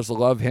or just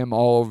love him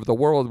all over the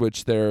world,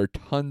 which there are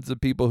tons of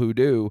people who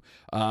do.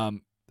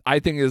 I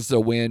think it's a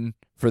win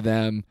for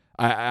them.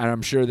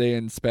 I'm sure they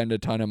didn't spend a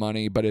ton of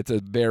money, but it's a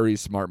very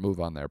smart move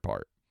on their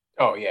part.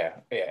 Oh, yeah.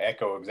 Yeah,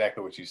 echo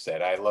exactly what you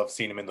said. I love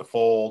seeing him in the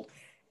fold.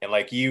 And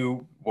like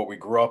you, what we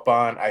grew up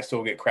on, I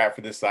still get crap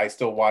for this. I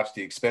still watch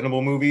the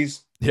Expendable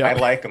movies. Yeah. I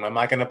like them. I'm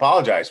not going to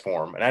apologize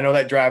for them. And I know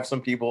that drives some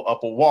people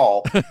up a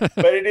wall,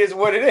 but it is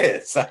what it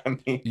is. I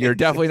mean, you're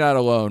definitely not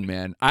alone,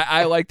 man.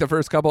 I like the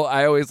first couple.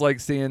 I always like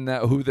seeing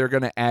that who they're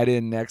going to add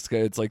in next.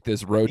 It's like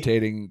this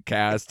rotating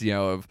cast,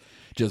 of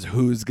just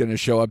who's going to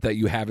show up that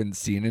you haven't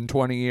seen in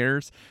 20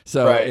 years.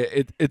 So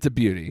it's a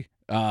beauty.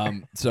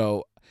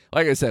 So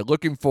like I said,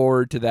 looking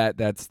forward to that.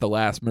 That's The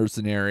Last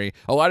Mercenary.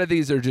 A lot of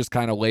these are just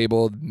kind of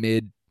labeled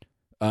mid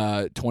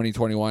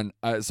 2021.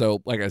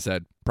 So like I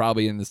said,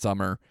 probably in the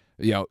summer,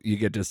 you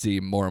get to see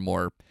more and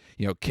more,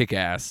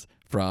 kick-ass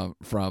from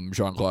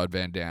Jean-Claude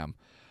Van Damme.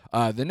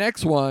 The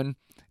next one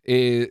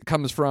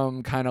comes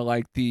from kind of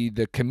like the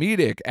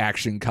comedic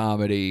action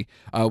comedy,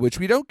 which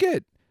we don't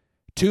get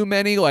too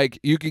many. Like,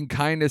 you can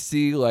kind of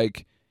see,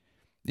 like,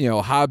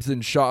 Hobbs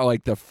and Shaw,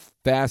 like the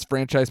Fast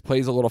franchise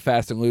plays a little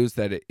Fast and Loose,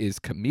 that it is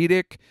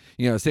comedic.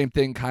 Same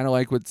thing kind of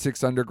like with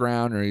Six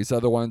Underground or these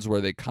other ones where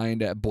they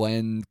kind of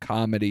blend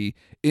comedy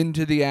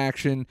into the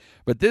action.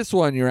 But this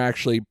one, you're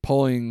actually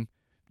pulling,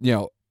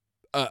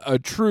 a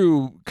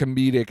true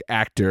comedic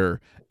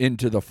actor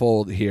into the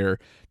fold here.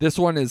 This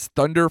one is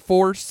Thunder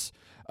Force.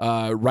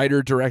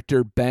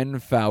 Writer-director Ben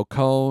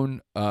Falcone,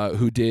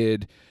 who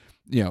did,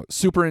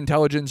 Super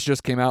Intelligence,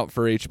 just came out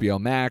for HBO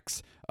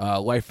Max.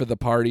 Life of the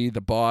Party,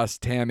 The Boss,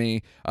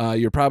 Tammy.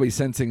 You're probably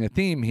sensing a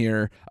theme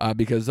here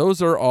because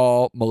those are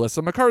all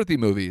Melissa McCarthy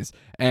movies.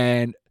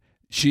 And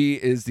she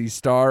is the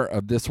star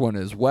of this one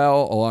as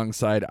well,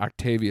 alongside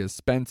Octavia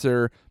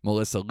Spencer,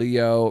 Melissa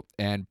Leo,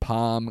 and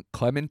Pom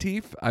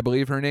Klementieff, I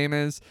believe her name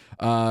is,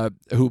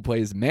 who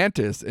plays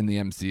Mantis in the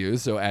MCU.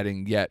 So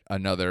adding yet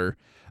another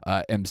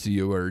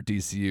MCU or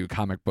DCU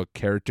comic book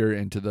character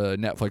into the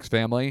Netflix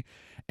family.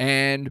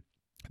 And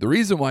the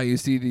reason why you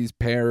see these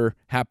pair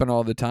happen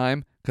all the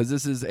time, because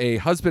this is a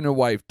husband and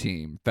wife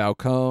team.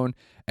 Falcone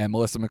and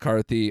Melissa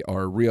McCarthy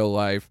are real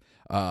life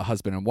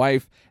husband and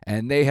wife,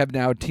 and they have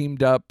now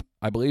teamed up.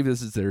 I believe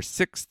this is their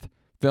 6th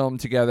film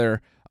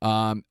together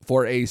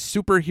for a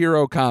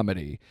superhero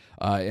comedy.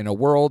 In a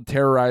world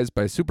terrorized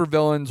by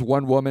supervillains,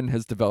 one woman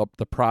has developed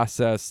the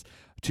process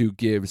to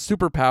give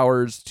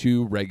superpowers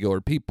to regular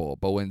people.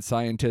 But when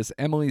scientist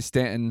Emily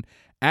Stanton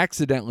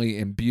accidentally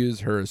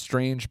imbues her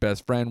estranged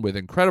best friend with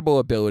incredible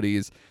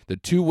abilities, the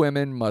two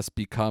women must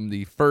become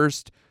the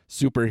first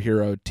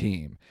superhero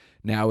team.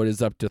 Now it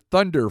is up to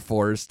Thunder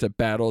Force to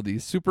battle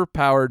these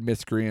superpowered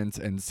miscreants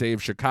and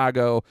save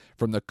Chicago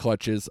from the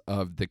clutches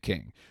of the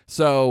king.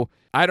 So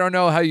I don't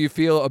know how you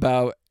feel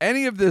about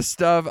any of this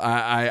stuff.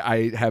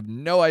 I have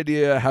no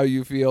idea how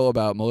you feel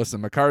about Melissa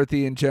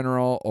McCarthy in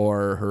general,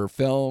 or her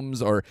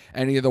films, or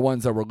any of the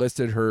ones that were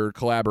listed, her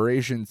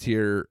collaborations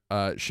here,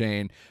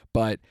 Shane.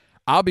 But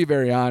I'll be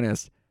very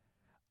honest.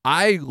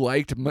 I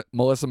liked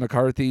Melissa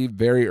McCarthy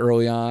very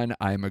early on.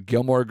 I'm a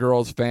Gilmore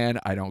Girls fan.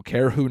 I don't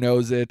care who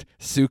knows it.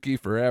 Suki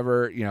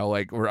forever.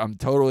 I'm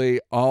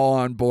totally all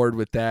on board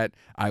with that.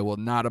 I will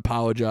not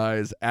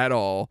apologize at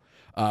all.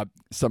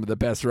 Some of the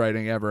best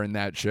writing ever in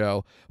that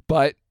show.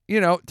 But,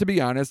 to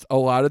be honest, a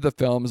lot of the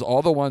films,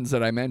 all the ones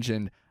that I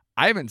mentioned,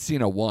 I haven't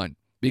seen a one,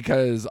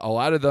 because a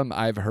lot of them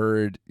I've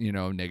heard,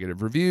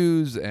 negative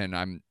reviews, and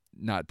I'm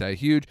not that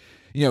huge.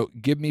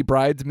 Give me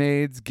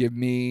Bridesmaids, give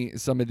me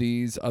some of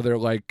these other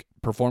like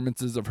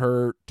performances of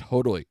her.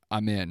 Totally,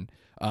 I'm in.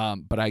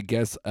 But I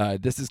guess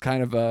this is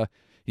kind of a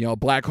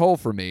black hole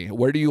for me.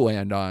 Where do you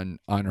land on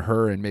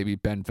her and maybe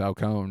Ben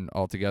Falcone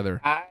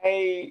altogether?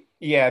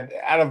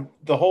 Out of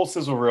the whole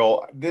sizzle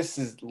reel, this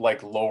is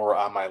like lower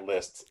on my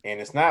list, and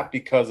it's not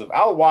because of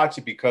I'll watch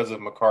it because of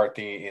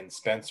McCarthy and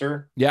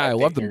Spencer. Yeah, I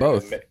love them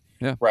both.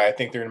 Yeah, right. I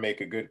think they're gonna make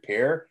a good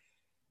pair.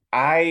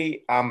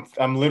 I'm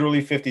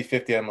literally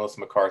 50-50 on Melissa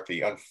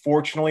McCarthy.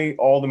 Unfortunately,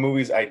 all the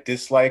movies I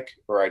dislike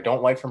or I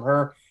don't like from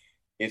her,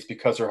 it's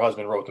because her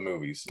husband wrote the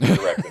movies and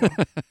directed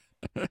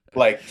them.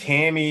 Like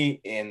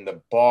Tammy and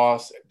The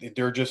Boss,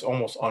 they're just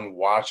almost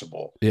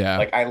unwatchable. Yeah.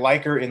 Like I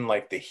like her in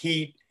like The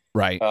Heat.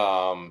 Right.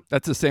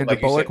 That's a Sandra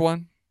Bullock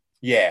one?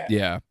 Yeah.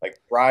 Yeah. Like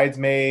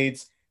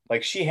Bridesmaids.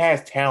 Like she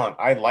has talent.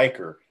 I like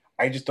her.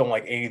 I just don't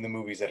like any of the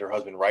movies that her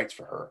husband writes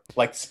for her.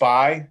 Like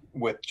Spy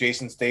with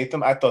Jason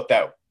Statham. I thought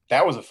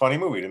that was a funny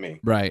movie to me.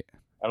 Right.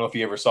 I don't know if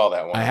you ever saw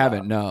that one. I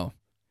haven't, no.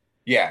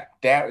 Yeah,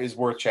 that is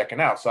worth checking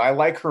out. So I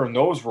like her in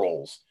those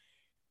roles.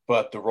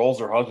 But the roles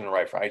her husband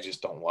writes for, I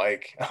just don't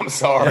like. I'm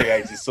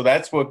sorry. So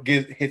that's what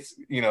hits,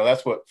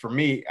 that's what, for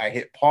me, I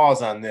hit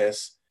pause on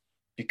this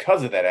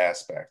because of that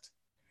aspect.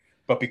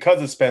 But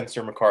because of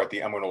Spencer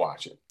McCarthy, I'm going to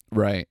watch it.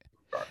 Right.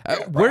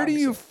 Where do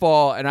you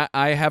fall? And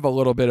I have a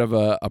little bit of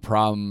a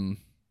problem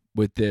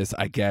with this,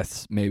 I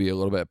guess, maybe a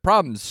little bit.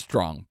 Problem's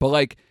strong. But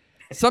like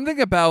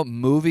something about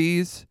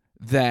movies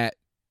that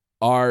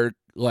are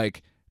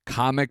like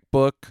comic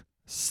book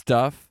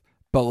stuff,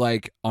 but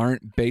like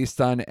aren't based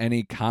on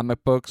any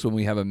comic books when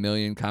we have a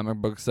million comic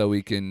books that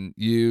we can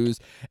use.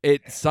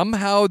 It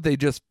somehow they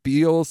just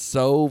feel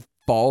so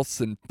false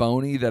and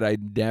phony that I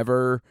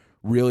never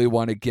really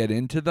want to get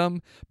into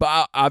them.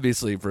 But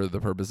obviously for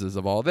the purposes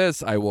of all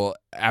this, I will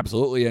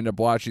absolutely end up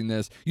watching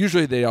this.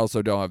 Usually they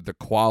also don't have the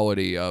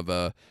quality of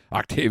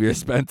Octavia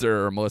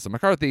Spencer or Melissa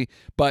McCarthy,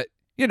 but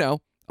a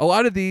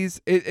lot of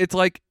these, it's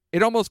like,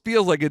 it almost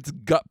feels like it's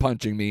gut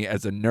punching me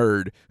as a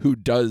nerd who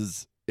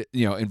does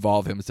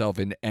involve himself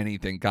in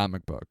anything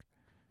comic book.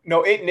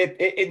 No,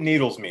 it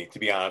needles me, to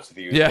be honest with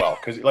you, as well.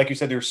 Because like you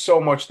said, there's so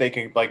much they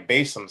can like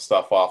base some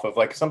stuff off of.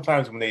 Like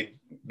sometimes when they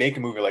make a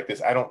movie like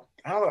this, I don't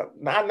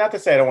not to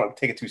say I don't want to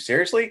take it too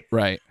seriously,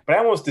 right? But I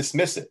almost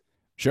dismiss it.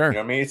 Sure. You know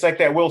what I mean? It's like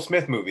that Will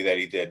Smith movie that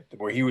he did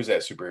where he was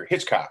that superhero,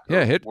 Hitchcock.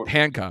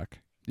 Hancock.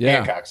 Yeah.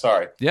 Hancock,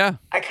 sorry. Yeah.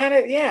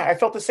 I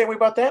felt the same way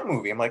about that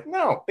movie. I'm like,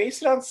 no,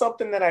 base it on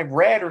something that I've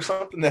read or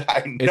something that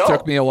I know. It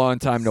took me a long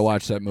time to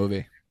watch that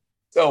movie.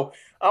 So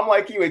I'm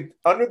like you,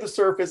 under the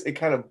surface, it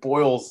kind of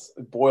boils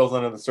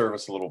under the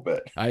surface a little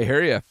bit. I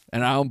hear you,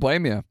 and I don't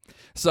blame you.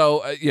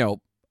 So,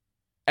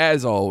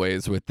 as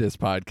always with this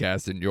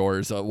podcast and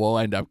yours, we'll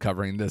end up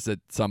covering this at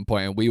some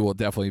point, and we will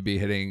definitely be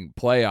hitting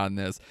play on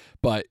this.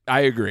 But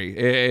I agree.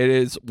 It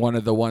is one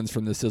of the ones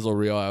from the sizzle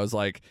reel. I was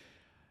like,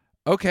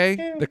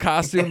 okay, the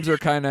costumes are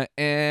kind of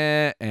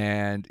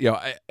and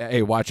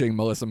hey, watching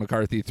Melissa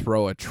McCarthy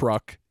throw a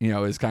truck,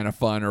 is kind of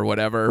fun or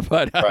whatever.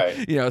 But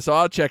right. So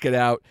I'll check it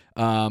out.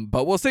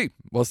 But we'll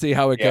see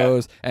how it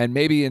goes, and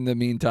maybe in the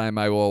meantime,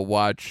 I will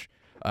watch.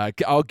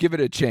 I'll give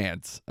it a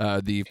chance.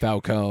 The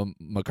Falcone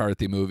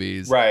McCarthy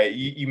movies. Right.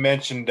 You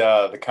mentioned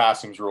the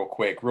costumes real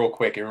quick.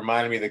 It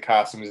reminded me of the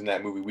costumes in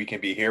that movie, We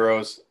Can Be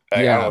Heroes.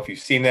 I don't know if you've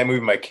seen that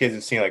movie. My kids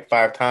have seen it like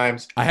 5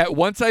 times.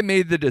 Once I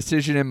made the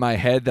decision in my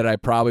head that I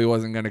probably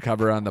wasn't going to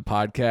cover on the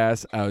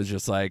podcast, I was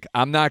just like,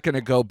 I'm not going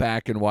to go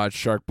back and watch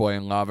Shark Boy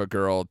and Lava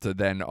Girl to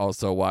then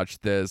also watch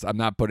this. I'm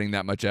not putting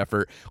that much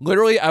effort.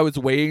 Literally, I was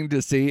waiting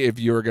to see if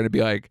you were going to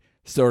be like,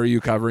 so are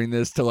you covering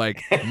this to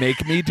like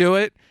make me do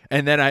it?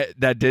 And then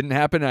that didn't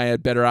happen. I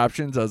had better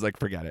options. I was like,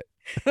 forget it.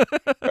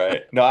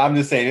 Right. No, I'm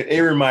just saying it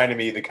reminded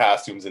me of the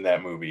costumes in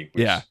that movie,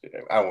 which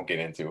I won't get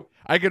into.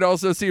 I could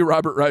also see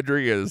Robert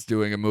Rodriguez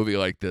doing a movie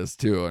like this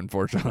too,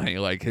 unfortunately.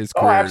 Like his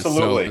career is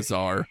so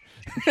bizarre.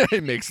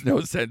 It makes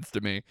no sense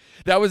to me.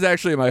 That was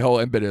actually my whole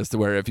impetus to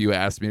where if you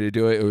asked me to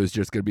do it, it was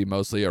just going to be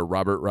mostly a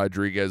Robert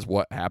Rodriguez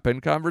what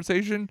happened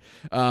conversation,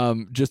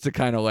 just to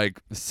kind of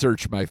like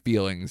search my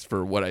feelings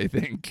for what I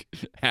think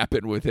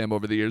happened with him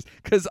over the years,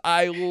 because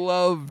I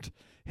loved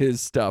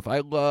his stuff. I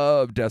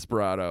love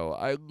Desperado.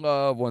 I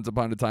love Once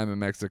Upon a Time in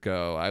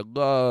Mexico. I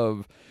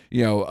love,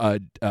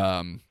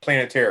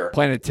 Planet Terror.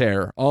 Planet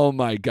Terror. Oh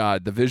my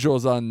God. The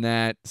visuals on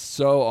that,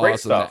 so Great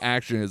awesome. stuff. The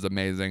action is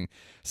amazing.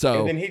 So,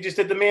 and then he just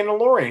did The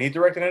Mandalorian. He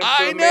directed an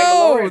episode I of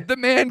know! Mandalorian. The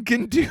man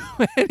can do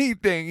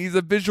anything. He's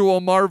a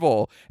visual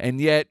marvel. And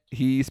yet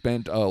he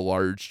spent a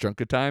large chunk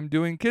of time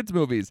doing kids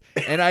movies.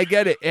 And I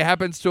get it. It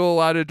happens to a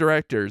lot of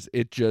directors.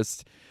 It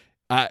just...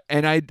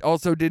 and I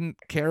also didn't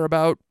care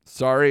about,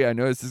 sorry, I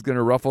know this is going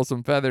to ruffle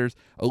some feathers,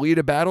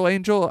 Alita Battle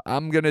Angel.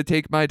 I'm going to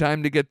take my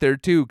time to get there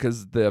too,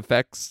 because the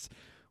effects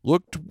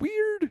looked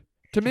weird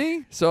to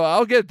me. So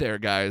I'll get there,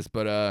 guys.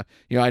 But,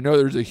 I know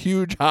there's a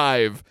huge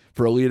hive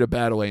for Alita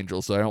Battle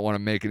Angel, so I don't want to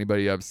make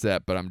anybody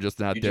upset, but I'm just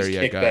not there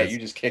yet, guys. You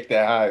just kicked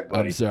that hive,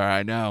 buddy. I'm sorry,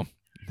 I know.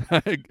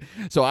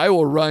 So I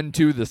will run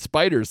to the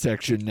spider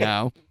section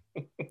now,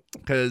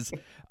 because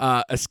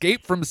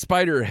Escape from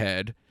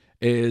Spiderhead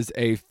is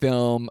a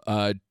film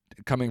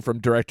coming from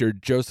director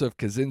Joseph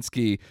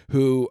Kosinski,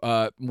 who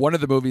one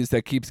of the movies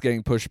that keeps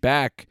getting pushed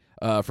back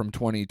from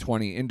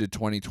 2020 into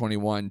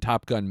 2021,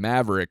 Top Gun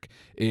Maverick,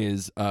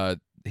 is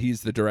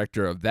he's the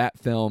director of that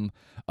film.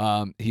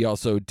 He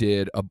also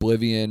did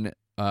Oblivion,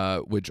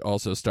 which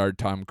also starred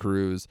Tom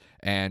Cruise,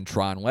 and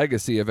Tron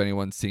Legacy, if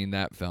anyone's seen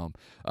that film.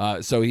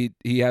 So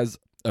he has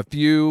a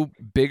few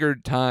bigger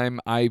time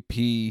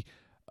IP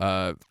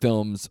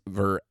films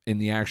in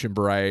the action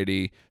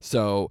variety.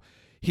 So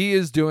he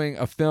is doing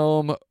a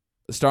film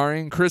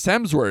starring Chris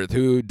Hemsworth,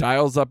 who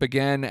dials up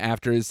again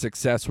after his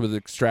success with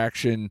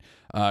Extraction,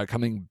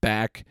 coming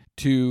back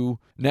to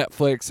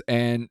Netflix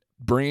and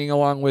bringing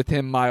along with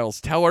him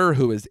Miles Teller,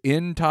 who is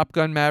in Top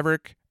Gun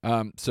Maverick.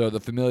 So the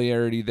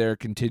familiarity there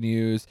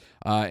continues.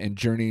 And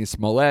Journey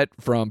Smollett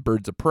from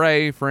Birds of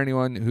Prey, for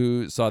anyone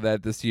who saw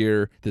that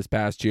this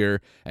past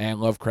year. And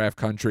Lovecraft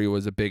Country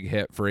was a big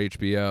hit for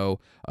HBO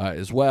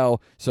as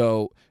well.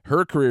 So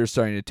her career is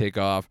starting to take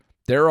off.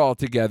 They're all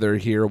together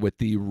here with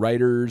the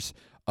writers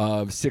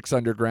of Six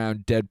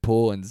Underground,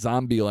 Deadpool, and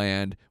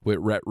Zombieland with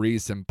Rhett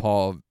Reese and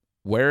Paul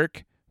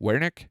Wernick,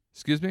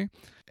 excuse me.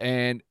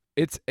 And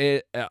it's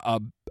a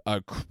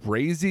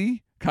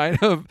crazy kind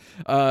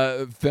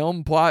of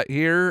film plot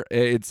here.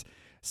 It's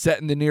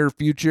set in the near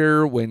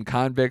future when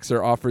convicts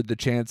are offered the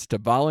chance to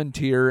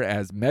volunteer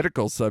as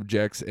medical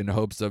subjects in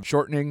hopes of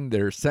shortening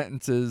their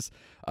sentences.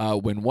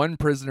 When one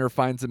prisoner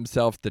finds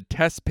himself the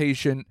test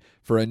patient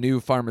for a new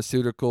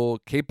pharmaceutical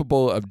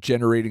capable of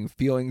generating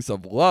feelings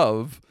of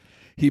love,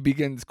 he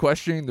begins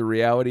questioning the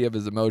reality of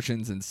his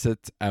emotions and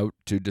sets out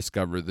to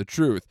discover the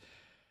truth.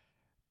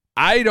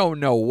 I don't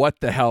know what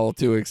the hell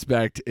to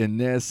expect in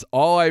this.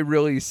 All I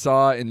really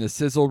saw in the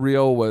sizzle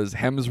reel was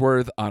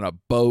Hemsworth on a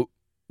boat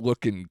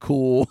looking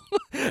cool.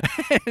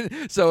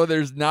 So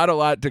there's not a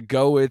lot to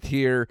go with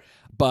here,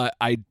 but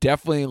I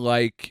definitely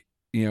like,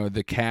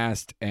 the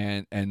cast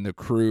and the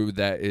crew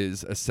that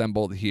is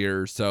assembled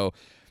here. So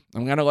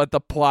I'm going to let the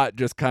plot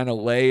just kind of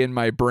lay in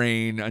my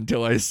brain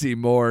until I see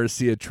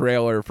a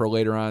trailer for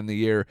later on in the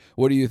year.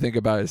 What do you think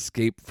about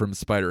Escape from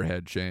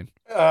Spiderhead, Shane?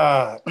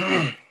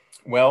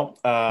 Well,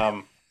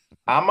 I'm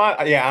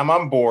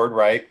on board,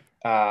 right?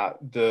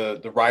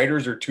 The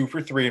writers are 2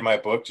 for 3 in my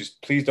book.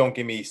 Just please don't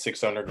give me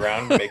Six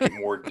Underground. Make it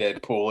more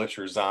Deadpoolish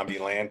or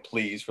Zombieland,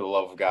 please, for the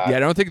love of God. Yeah, I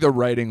don't think the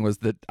writing was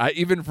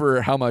even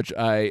for how much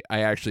I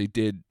actually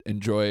did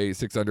enjoy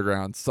Six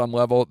Underground on some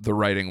level, the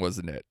writing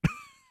wasn't it.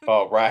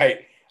 Oh, right.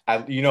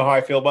 You know how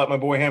I feel about my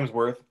boy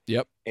Hemsworth.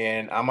 Yep.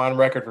 And I'm on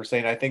record for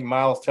saying I think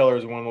Miles Teller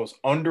is one of the most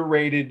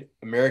underrated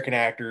American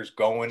actors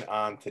going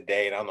on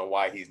today, and I don't know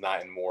why he's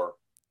not in more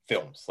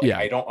films.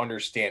 I don't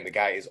understand. The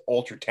guy is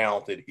ultra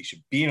talented. He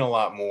should be in a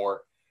lot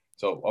more.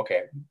 So,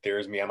 okay,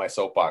 there's me on my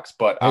soapbox.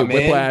 But hey, I'm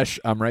Whiplash,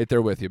 I'm right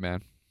there with you,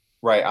 man.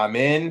 Right, I'm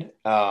in.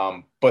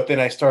 But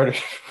then I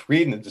started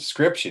reading the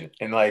description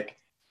and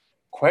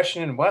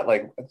questioning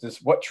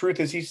what truth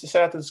is he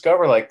set out to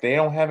discover? They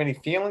don't have any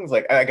feelings.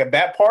 I got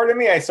that part of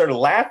me. I started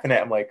laughing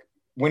at him.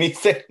 When he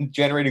said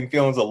generating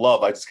feelings of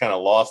love, I just kind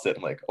of lost it.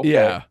 I'm okay.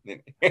 Yeah.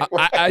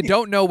 Right. I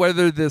don't know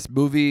whether this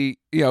movie,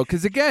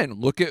 because again,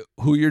 look at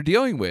who you're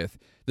dealing with.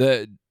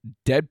 The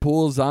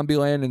Deadpool,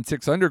 Zombieland, and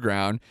Six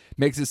Underground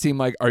makes it seem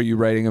like, are you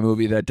writing a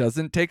movie that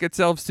doesn't take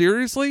itself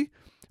seriously?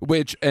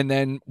 And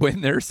then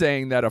when they're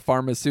saying that a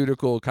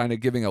pharmaceutical kind of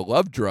giving a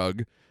love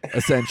drug,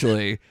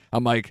 essentially,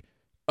 I'm like,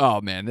 oh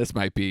man, this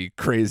might be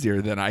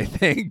crazier than I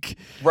think.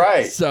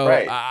 Right. So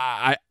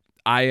right.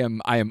 I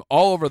am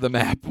all over the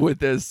map with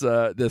this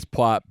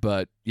plot,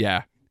 but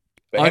yeah,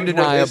 but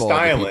undeniable.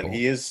 Styling.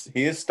 He is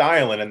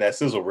styling in that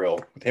sizzle reel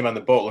with him on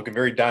the boat, looking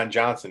very Don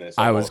Johnson.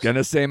 I was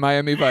gonna say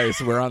Miami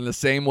Vice. We're on the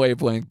same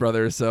wavelength,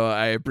 brother. So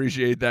I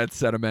appreciate that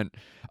sentiment.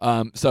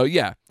 So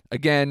yeah,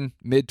 again,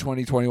 mid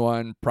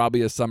 2021,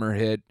 probably a summer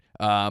hit.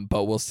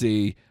 But we'll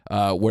see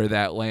where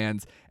that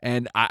lands.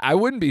 And I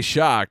wouldn't be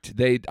shocked.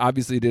 They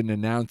obviously didn't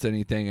announce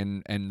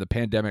anything, and the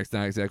pandemic's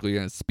not exactly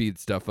going to speed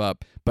stuff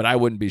up. But I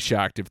wouldn't be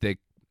shocked if they,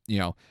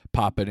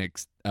 pop an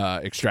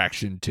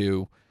Extraction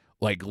 2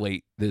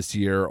 late this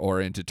year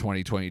or into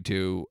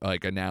 2022,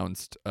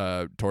 announced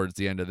towards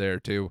the end of there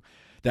too.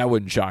 That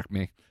wouldn't shock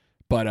me.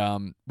 But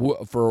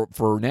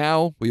for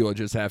now, we will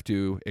just have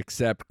to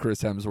accept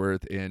Chris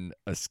Hemsworth in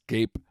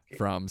Escape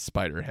from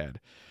Spiderhead.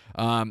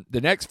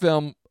 The next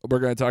film we're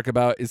going to talk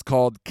about is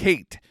called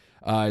Kate.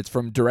 It's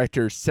from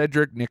director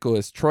Cedric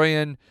Nicholas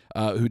Troyan,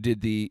 who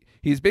did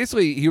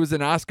he was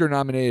an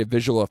Oscar-nominated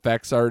visual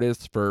effects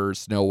artist for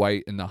Snow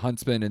White and the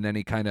Huntsman, and then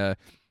he kind of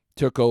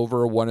took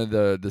over one of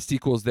the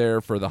sequels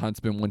there for The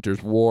Huntsman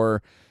Winter's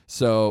War.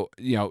 So,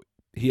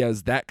 he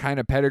has that kind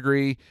of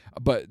pedigree,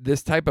 but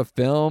this type of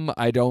film,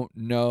 I don't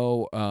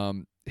know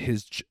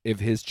if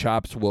his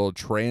chops will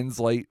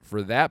translate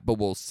for that, but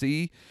we'll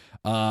see.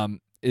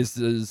 This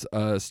is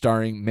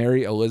starring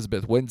Mary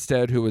Elizabeth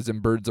Winstead, who was in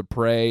Birds of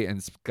Prey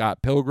and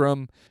Scott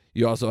Pilgrim.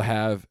 You also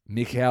have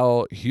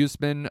Michael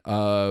Huisman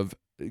of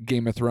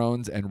Game of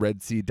Thrones and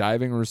Red Sea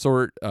Diving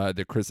Resort,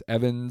 the Chris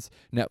Evans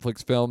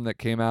Netflix film that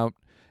came out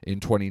in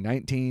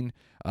 2019.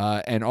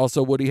 And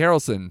also Woody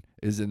Harrelson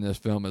is in this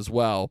film as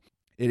well.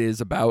 It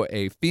is about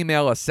a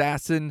female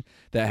assassin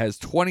that has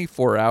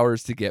 24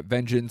 hours to get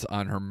vengeance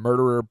on her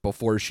murderer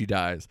before she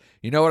dies.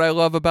 You know what I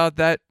love about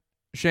that,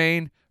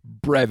 Shane?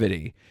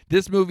 Brevity.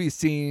 This movie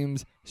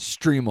seems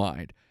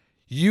streamlined.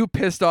 You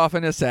pissed off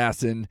an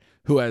assassin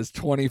who has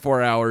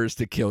 24 hours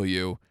to kill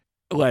you.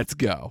 Let's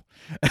go.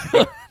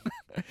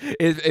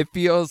 It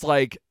feels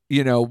like,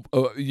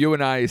 you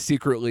and I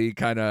secretly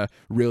kind of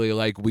really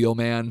like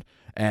Wheelman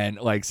and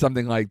like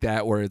something like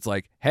that where it's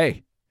like,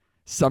 hey,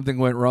 something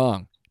went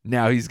wrong.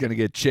 Now he's going to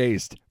get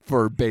chased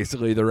for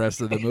basically the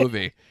rest of the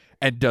movie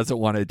and doesn't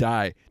want to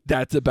die.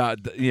 That's about,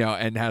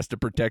 and has to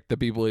protect the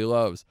people he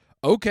loves.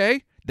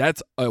 Okay,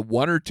 that's a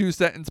 1 or 2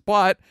 sentence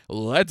plot.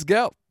 Let's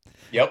go.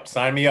 Yep,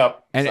 sign me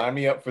up. Sign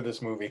me up for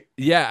this movie.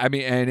 Yeah, I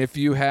mean, and if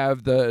you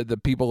have the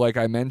people like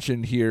I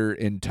mentioned here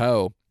in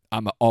tow,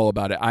 I'm all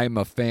about it. I'm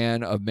a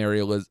fan of Mary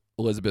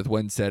Elizabeth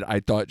Winstead. I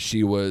thought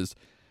she was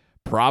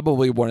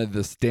probably one of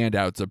the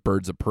standouts of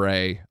Birds of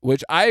Prey,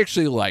 which I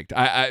actually liked.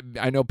 I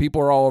know people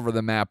are all over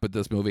the map with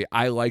this movie.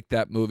 I liked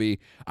that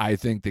movie. I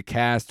think the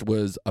cast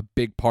was a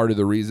big part of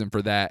the reason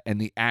for that, and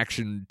the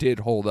action did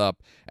hold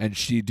up, and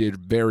she did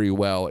very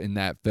well in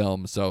that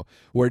film. So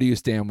where do you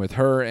stand with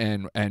her,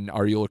 and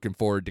are you looking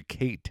forward to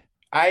Kate?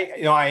 I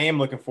am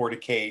looking forward to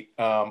Kate.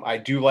 I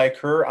do like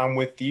her. I'm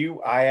with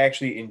you. I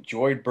actually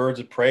enjoyed Birds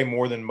of Prey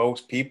more than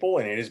most people,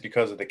 and it is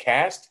because of the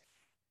cast.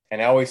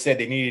 And I always said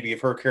they needed to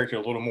give her character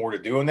a little more to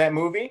do in that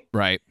movie.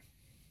 Right.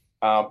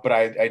 But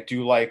I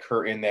do like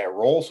her in that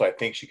role, so I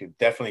think she could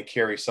definitely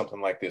carry something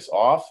like this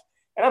off.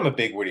 And I'm a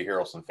big Woody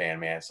Harrelson fan,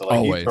 man. So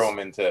like, you throw him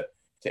into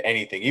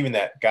anything, even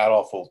that god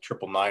awful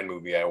 999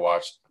 movie I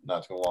watched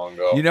not too long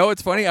ago. You know,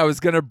 it's funny. I was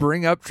gonna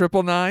bring up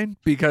 999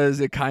 because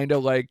it kind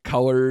of like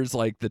colors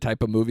like the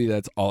type of movie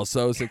that's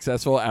also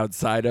successful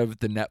outside of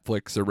the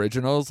Netflix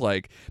originals.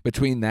 Like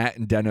between that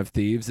and Den of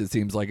Thieves, it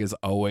seems like is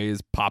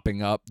always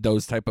popping up.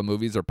 Those type of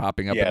movies are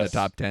popping up in the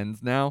top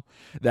 10s now.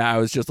 That I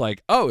was just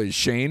like, oh, is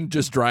Shane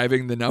just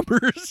driving the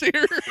numbers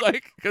here?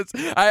 Like, because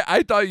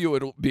I thought you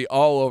would be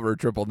all over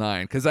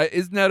 999 because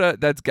isn't that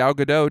that's Gal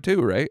Gadot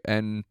too, right?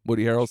 And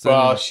Woody Harrelson.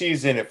 Well,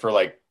 she's in it for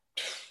like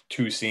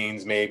 2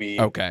 scenes, maybe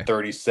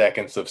 30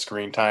 seconds of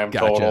screen time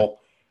total.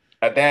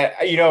 That,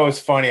 it's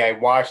funny. I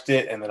watched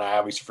it and then I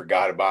obviously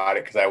forgot about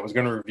it because I was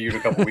going to review it a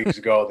couple weeks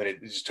ago. Then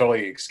it just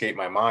totally escaped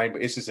my mind.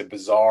 But it's just a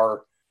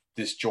bizarre,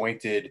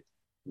 disjointed,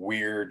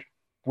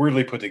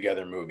 weirdly put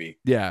together movie.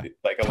 Yeah,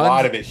 like a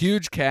lot of it.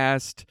 Huge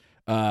cast.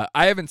 I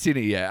haven't seen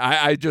it yet.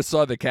 I just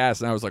saw the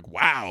cast and I was like,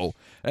 wow.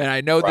 And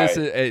I know this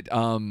is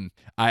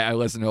I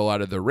listen to a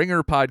lot of the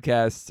Ringer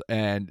podcasts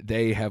and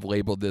they have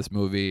labeled this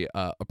movie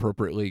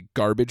appropriately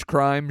garbage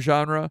crime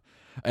genre.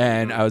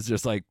 And I was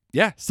just like,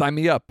 yeah, sign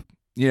me up.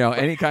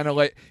 Any kind of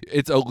like,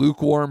 it's a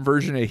lukewarm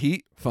version of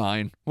Heat.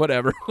 Fine,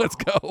 whatever. Let's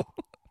go.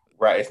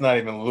 Right. It's not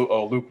even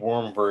a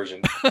lukewarm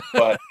version,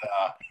 but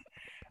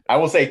I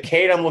will say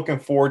Kate, I'm looking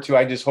forward to.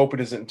 I just hope it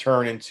doesn't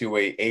turn into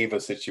a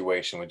Ava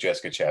situation with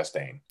Jessica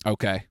Chastain.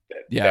 Okay.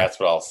 Yeah. That's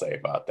what I'll say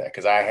about that.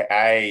 Because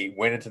I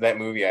went into that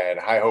movie. I had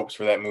high hopes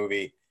for that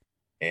movie.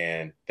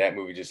 And that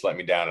movie just let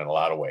me down in a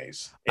lot of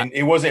ways. And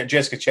it wasn't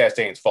Jessica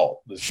Chastain's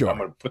fault. Sure. I'm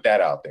going to put that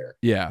out there.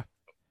 Yeah.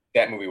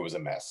 That movie was a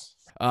mess.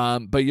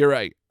 But you're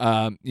right.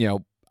 I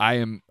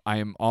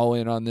am all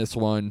in on this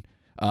one.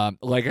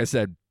 Like I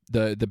said,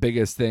 the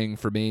biggest thing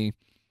for me,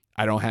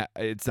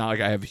 it's not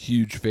like I have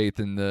huge faith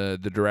in the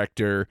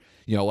director.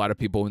 A lot of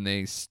people when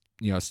they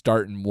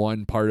start in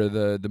one part of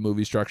the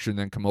movie structure and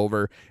then come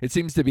over, it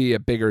seems to be a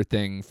bigger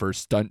thing for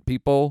stunt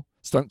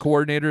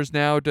coordinators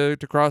now to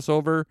cross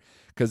over,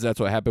 because that's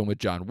what happened with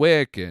John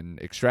Wick and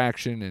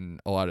Extraction and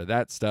a lot of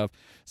that stuff.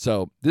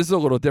 So this is a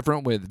little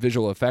different with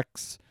visual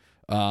effects,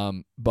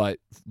 but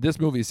this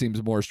movie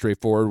seems more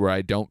straightforward, where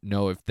I don't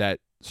know if that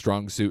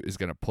strong suit is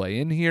going to play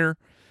in here.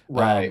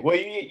 Right. Well,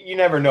 you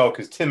never know,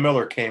 because Tim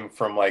Miller came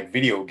from like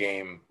video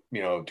game,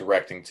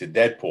 directing to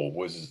Deadpool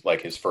was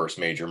like his first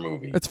major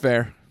movie. That's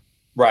fair.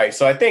 Right.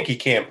 So I think he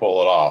can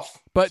pull it off.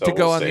 But so to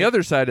go on the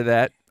other side of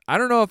that, I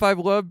don't know if I've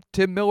loved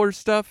Tim Miller's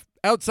stuff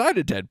outside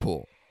of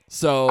Deadpool.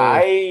 So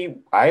I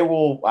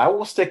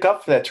will stick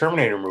up for that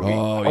Terminator movie.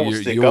 Oh,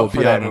 you will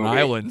be on an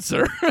island,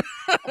 sir.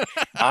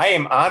 I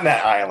am on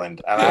that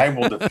island, and I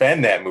will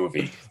defend that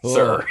movie,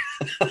 sir.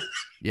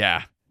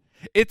 Yeah.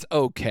 It's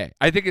okay.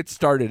 I think it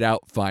started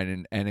out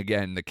fine, and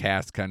again, the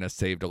cast kind of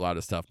saved a lot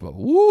of stuff. But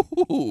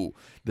woo,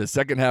 the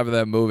second half of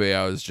that movie,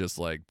 I was just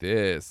like,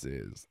 this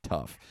is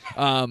tough.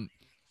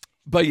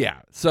 But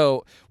yeah,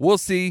 so we'll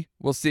see.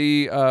 We'll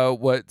see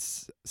what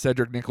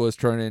Cedric Nicholas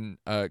Tronin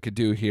could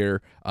do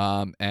here.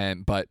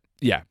 But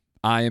yeah,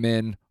 I am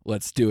in.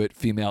 Let's do it.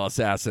 Female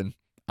assassin.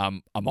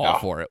 I'm all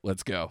for it.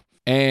 Let's go.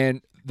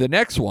 And the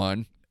next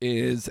one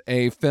is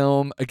a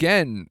film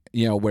again,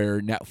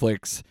 where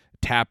Netflix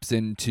taps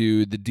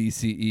into the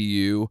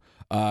DCEU.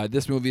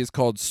 This movie is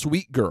called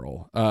Sweet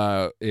Girl.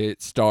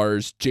 It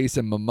stars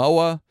Jason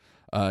Momoa,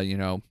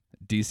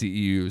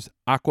 DCEU's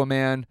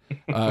Aquaman,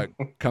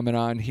 coming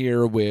on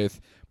here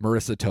with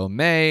Marissa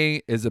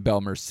Tomei,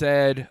 Isabel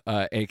Merced,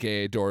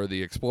 aka Dora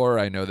the Explorer.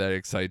 I know that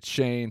excites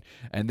Shane.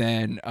 And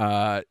then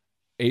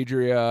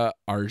Adria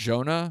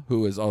Arjona,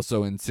 who is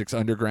also in Six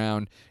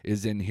Underground,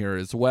 is in here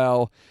as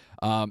well.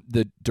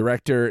 The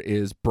director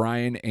is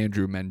Brian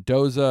Andrew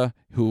Mendoza,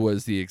 who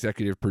was the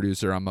executive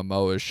producer on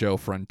Momoa's show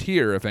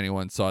Frontier, if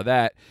anyone saw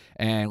that.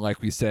 And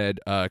like we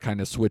said,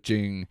 kind of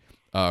switching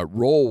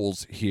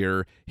roles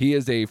here, he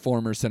is a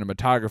former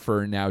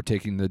cinematographer, now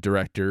taking the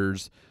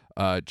director's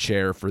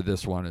chair for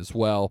this one as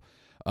well.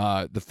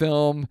 The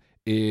film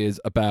is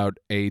about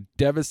a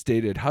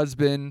devastated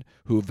husband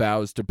who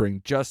vows to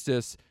bring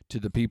justice to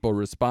the people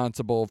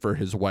responsible for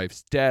his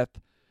wife's death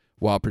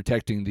while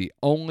protecting the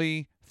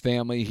only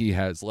family he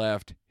has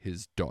left,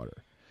 his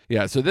daughter.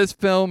 Yeah, so this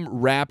film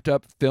wrapped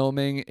up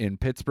filming in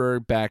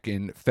Pittsburgh back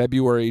in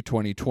February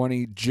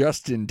 2020,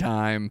 just in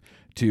time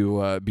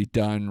to be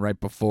done right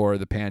before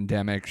the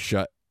pandemic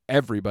shut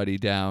everybody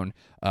down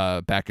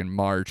back in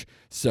March.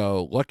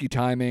 So lucky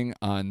timing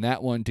on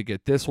that one to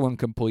get this one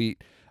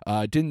complete.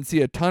 Didn't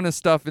see a ton of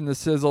stuff in the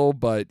sizzle,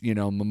 but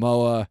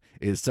Momoa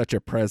is such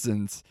a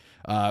presence.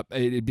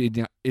 It'd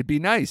be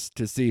nice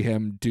to see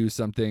him do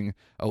something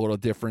a little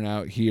different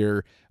out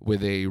here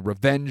with a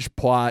revenge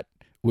plot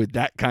with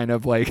that kind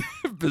of like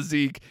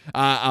physique.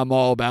 I'm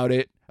all about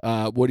it.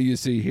 What do you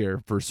see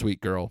here for Sweet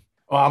Girl?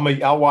 Well,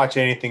 I'll watch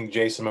anything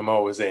Jason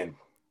Momoa is in.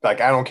 Like,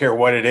 I don't care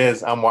what it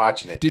is, I'm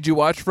watching it. Did you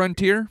watch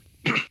Frontier?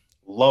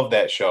 Love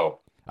that show.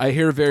 I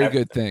hear very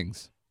good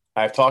things.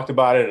 I've talked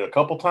about it a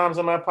couple times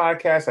on my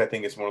podcast. I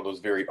think it's one of those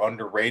very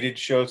underrated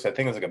shows. I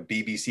think it was like a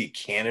BBC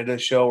Canada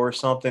show or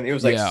something. It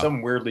was like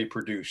some weirdly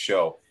produced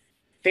show.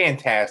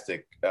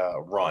 Fantastic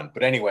run.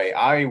 But anyway,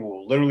 I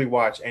will literally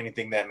watch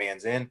anything that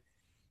man's in.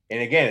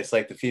 And again, it's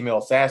like the female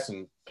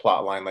assassin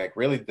plot line. Like,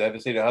 really,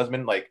 devastated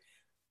husband? Like,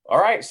 all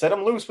right, set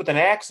him loose with an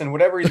axe and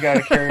whatever he's got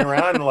to carry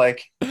around. And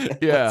like,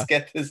 let's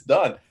get this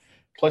done.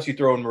 Plus, you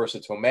throw in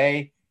Marissa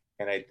Tomei.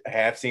 And I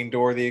have seen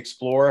Dora the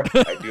Explorer.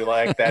 I do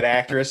like that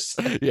actress.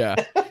 Yeah.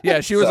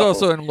 She was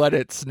also in Let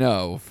It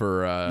Snow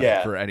for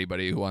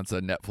anybody who wants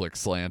a Netflix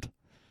slant.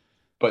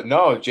 But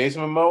no,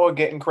 Jason Momoa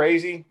getting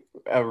crazy.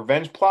 A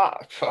revenge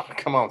plot. Oh,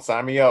 come on,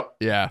 sign me up.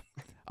 Yeah,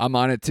 I'm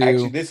on it too.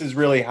 Actually, this is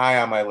really high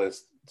on my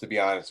list, to be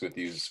honest with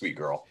you, Sweet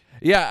Girl.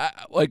 Yeah,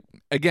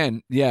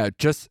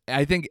 just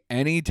I think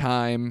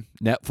anytime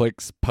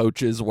Netflix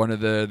poaches one of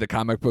the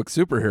comic book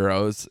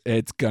superheroes,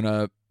 it's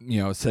gonna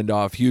send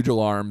off huge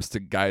alarms to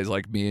guys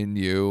like me and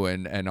you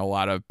and a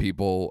lot of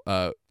people,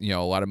 a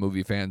lot of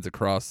movie fans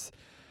across,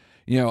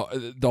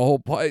 the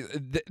whole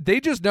they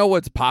just know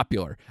what's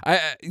popular.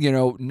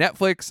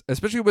 Netflix,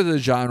 especially with a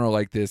genre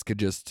like this, could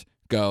just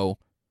go,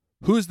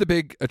 who's the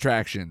big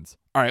attractions?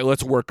 All right,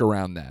 let's work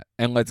around that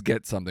and let's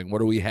get something. What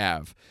do we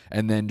have?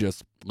 And then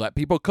just let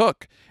people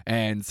cook.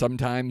 And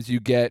sometimes you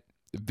get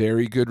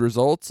very good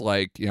results,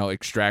 like,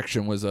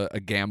 Extraction was a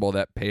gamble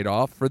that paid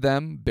off for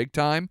them big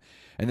time.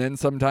 And then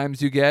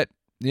sometimes you get,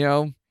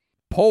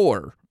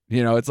 Polar.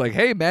 It's like,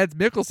 hey, Mads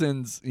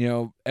Mikkelsen's,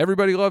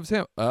 everybody loves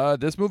him.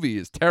 This movie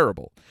is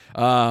terrible.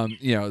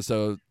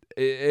 So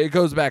it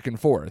goes back and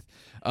forth.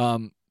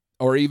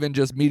 Or even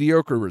just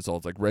mediocre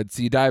results like Red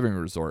Sea Diving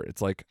Resort.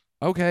 It's like,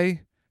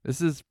 okay, this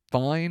is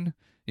fine.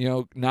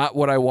 Not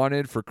what I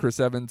wanted for Chris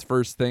Evans'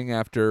 first thing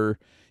after,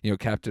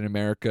 Captain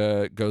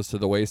America goes to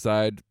the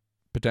wayside,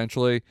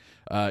 potentially.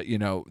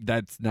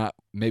 That's not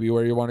maybe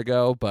where you want to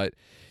go, but,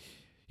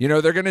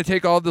 they're going to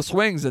take all the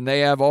swings and they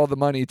have all the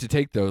money to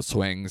take those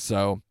swings.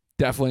 So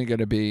definitely going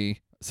to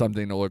be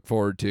something to look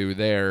forward to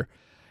there.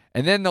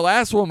 And then the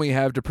last one we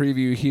have to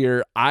preview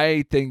here,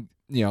 I think,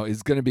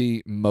 is going to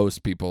be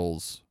most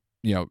people's,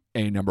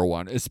 a number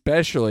one,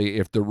 especially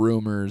if the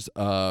rumors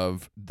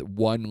of the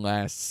one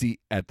last seat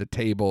at the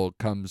table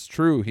comes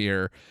true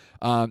here.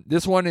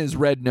 This one is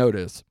Red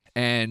Notice,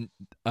 and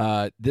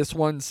this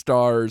one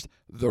stars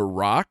The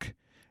Rock,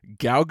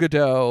 Gal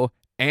Gadot,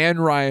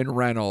 and Ryan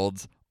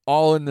Reynolds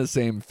all in the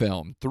same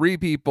film. Three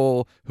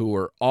people who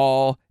were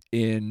all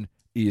in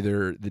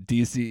either the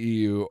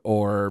DCEU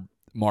or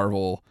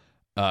Marvel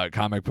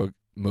comic book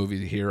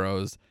movie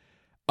heroes.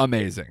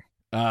 Amazing.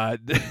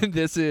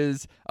 This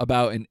is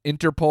about an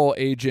Interpol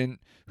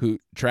agent who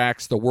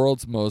tracks the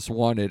world's most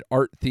wanted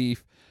art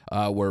thief,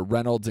 where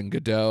Reynolds and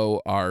Gadot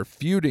are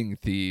feuding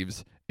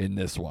thieves in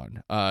this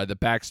one. The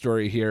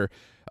backstory here,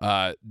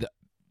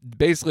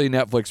 basically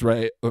Netflix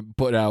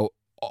pulled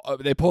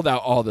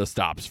out all the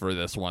stops for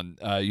this one.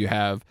 You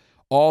have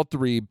all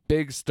three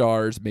big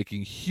stars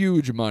making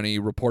huge money,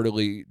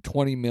 reportedly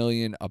 $20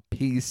 million a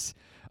piece.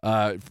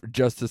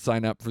 Just to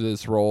sign up for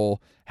this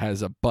role,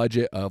 has a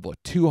budget of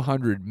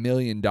 $200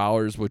 million,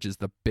 which is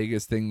the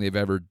biggest thing they've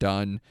ever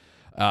done.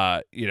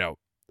 God.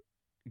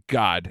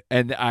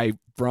 And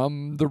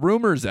from the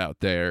rumors out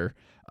there,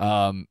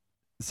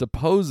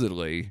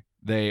 supposedly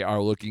they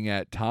are looking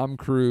at Tom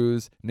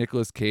Cruise,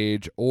 Nicolas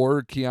Cage,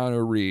 or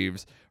Keanu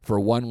Reeves for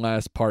one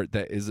last part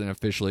that isn't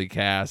officially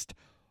cast.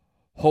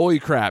 Holy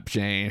crap,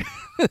 Shane.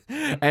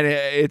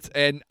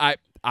 And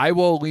I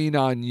will lean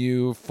on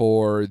you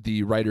for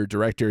the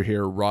writer-director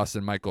here, Ross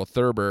and Michael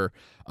Thurber.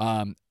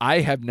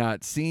 I have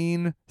not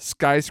seen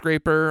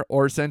Skyscraper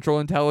or Central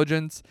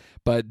Intelligence,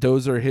 but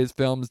those are his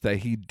films that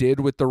he did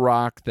with The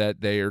Rock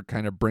that they are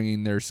kind of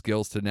bringing their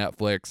skills to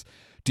Netflix.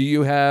 Do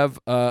you have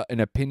an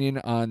opinion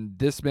on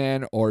this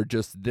man or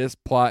just this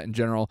plot in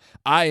general?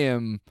 I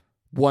am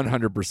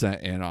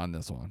 100% in on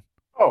this one.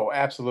 Oh,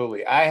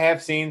 absolutely. I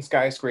have seen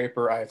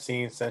Skyscraper. I've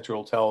seen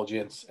Central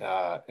Intelligence,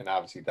 and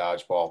obviously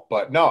Dodgeball.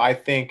 But no, I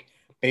think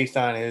based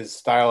on his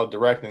style of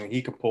directing,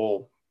 he could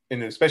pull,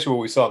 and especially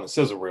what we saw in the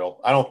sizzle reel,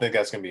 I don't think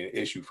that's going to be an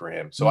issue for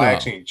him. So No. I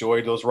actually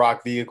enjoyed those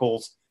Rock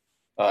vehicles,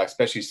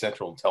 especially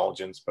Central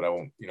Intelligence. But I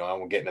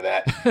won't get into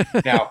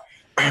that now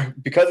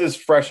because it's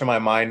fresh in my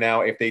mind now.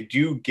 If they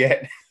do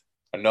get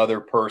another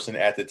person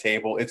at the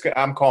table,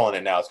 I'm calling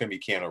it now. It's going to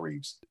be Keanu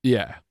Reeves.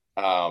 Yeah.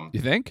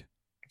 You think?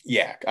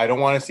 Yeah, I don't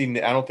think it's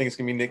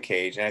going to be Nick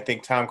Cage. And I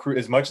think Tom Cruise,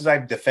 as much as I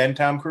defend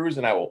Tom Cruise,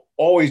 and I will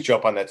always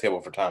jump on that table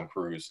for Tom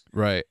Cruise,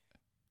 right?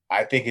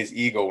 I think his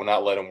ego will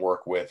not let him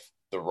work with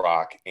The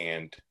Rock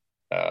and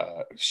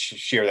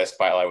share that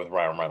spotlight with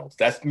Ryan Reynolds.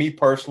 That's me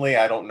personally.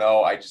 I don't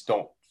know. I just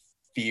don't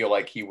feel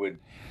like he would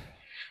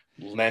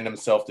lend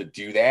himself to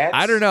do that.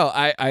 I don't know.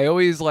 I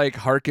always like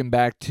harken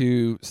back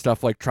to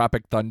stuff like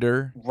Tropic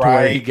Thunder,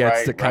 where he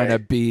gets to kind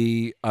of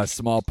be a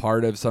small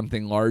part of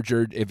something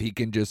larger if he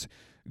can just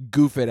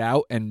goof it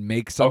out and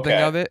make something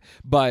of it.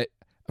 But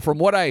from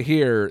what I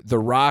hear, The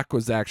Rock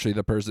was actually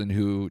the person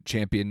who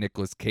championed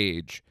Nicolas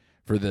Cage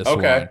for this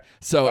one.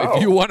 So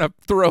if you want to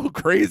throw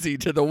crazy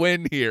to the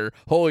wind here,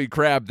 holy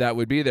crap, that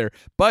would be there.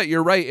 But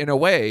you're right, in a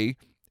way,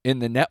 in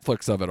the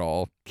Netflix of it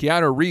all,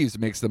 Keanu Reeves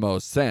makes the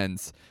most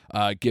sense,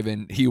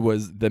 given he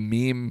was the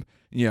meme,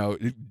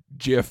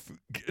 GIF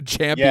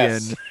champion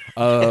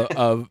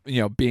of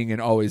being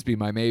and always be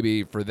my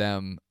maybe for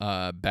them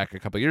back a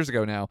couple years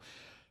ago now.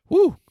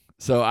 Woo.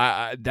 So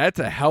that's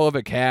a hell of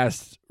a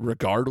cast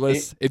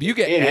regardless. If you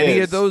get any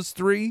of those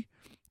three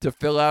to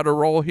fill out a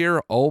role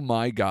here, oh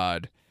my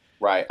God.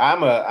 Right.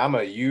 I'm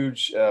a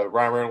huge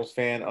Ryan Reynolds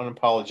fan,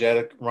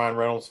 unapologetic Ryan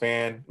Reynolds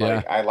fan.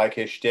 Like I like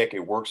his shtick. It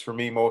works for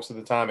me most of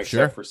the time,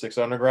 except for Six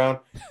Underground.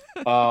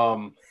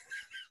 I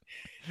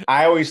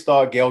always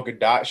thought Gal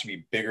Gadot should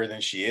be bigger than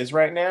she is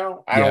right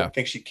now. I don't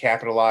think she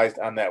capitalized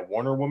on that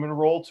Wonder Woman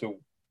role to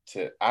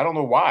I don't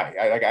know why.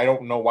 I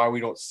don't know why we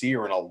don't see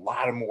her in a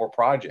lot of more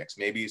projects.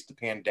 Maybe it's the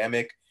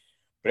pandemic,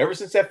 but ever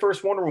since that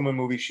first Wonder Woman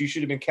movie, she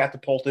should have been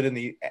catapulted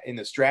in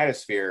the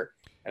stratosphere.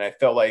 And I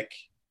felt like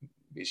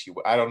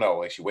I don't know,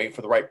 like she waiting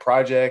for the right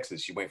projects?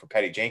 Is she waiting for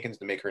Patty Jenkins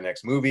to make her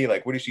next movie?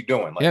 Like, what is she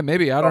doing? Like,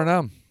 maybe. I don't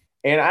know.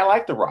 And I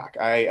like The Rock.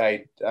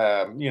 I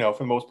for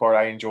the most part,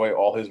 I enjoy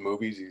all his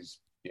movies. He's,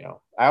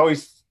 I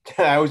always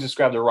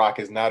describe The Rock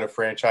as not a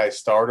franchise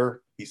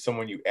starter. He's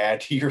someone you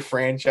add to your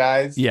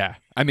franchise. Yeah.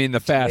 I mean, the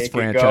Fast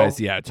franchise.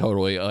 Yeah,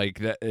 totally. Like,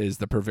 that is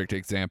the perfect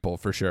example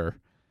for sure.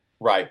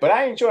 Right. But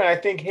I enjoy it. I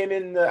think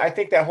I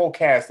think that whole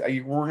cast,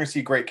 we're going to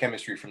see great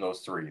chemistry from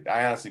those three.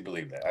 I honestly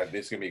believe that.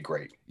 It's going to be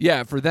great.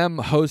 Yeah. For them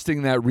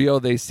hosting that reel,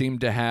 they seem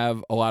to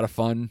have a lot of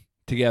fun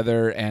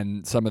together.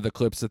 And some of the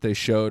clips that they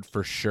showed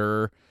for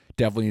sure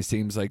definitely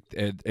seems like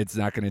it's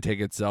not going to take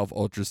itself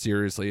ultra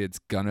seriously. It's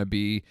going to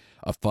be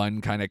a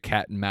fun kind of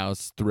cat and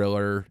mouse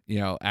thriller,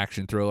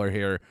 action thriller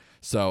here.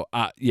 So,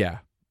 I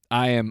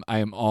am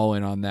all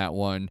in on that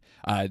one.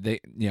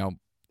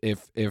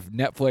 If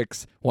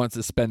Netflix wants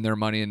to spend their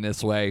money in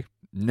this way,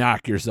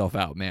 knock yourself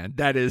out, man.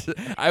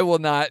 I will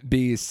not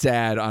be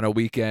sad on a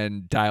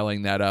weekend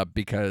dialing that up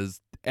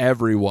because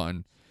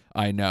everyone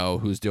I know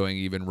who's doing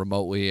even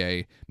remotely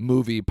a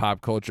movie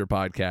pop culture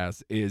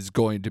podcast is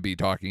going to be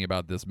talking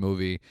about this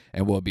movie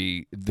and will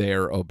be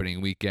their opening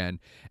weekend.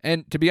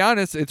 And to be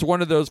honest, it's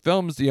one of those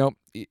films,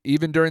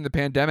 even during the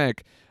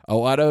pandemic, a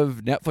lot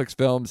of Netflix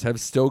films have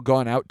still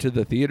gone out to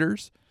the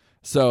theaters.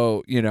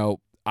 So,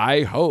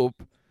 I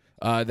hope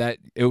that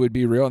it would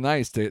be real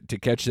nice to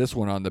catch this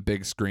one on the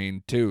big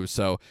screen too.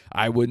 So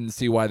I wouldn't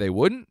see why they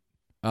wouldn't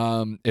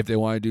if they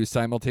want to do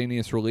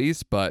simultaneous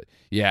release. But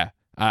yeah,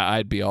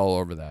 I'd be all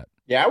over that.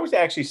 Yeah, I was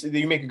actually,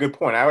 you make a good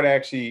point. I would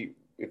actually,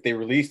 if they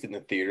released it in the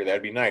theater,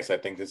 that'd be nice. I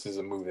think this is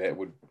a movie that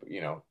would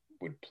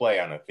play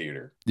on a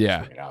theater.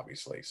 Yeah. Screen,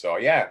 obviously. So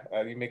yeah,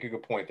 you make a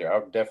good point there. I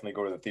would definitely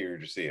go to the theater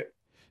to see it.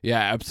 Yeah,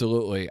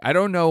 absolutely. I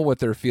don't know what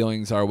their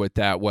feelings are with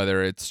that,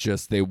 whether it's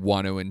just they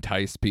want to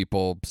entice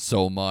people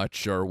so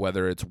much or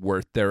whether it's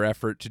worth their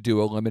effort to do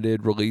a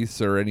limited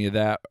release or any of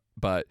that.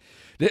 But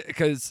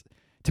because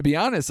to be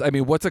honest, I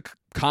mean, what's a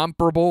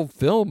comparable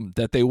film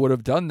that they would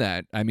have done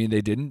that? I mean,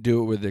 they didn't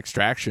do it with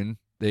Extraction.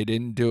 They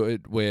didn't do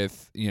it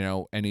with,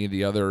 any of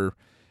the other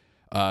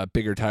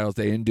bigger titles.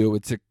 They didn't do it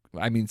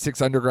with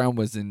Six Underground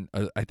was in,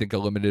 I think, a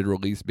limited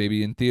release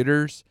maybe in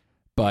theaters.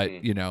 But,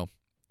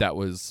 that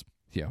was...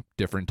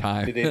 different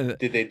time. Did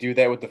they do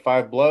that with the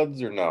Five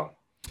Bloods or no?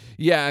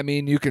 Yeah, I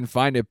mean, you can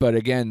find it, but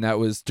again, that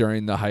was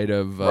during the height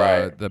of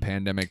the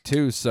pandemic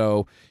too.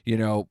 So,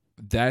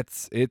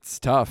 it's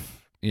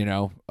tough,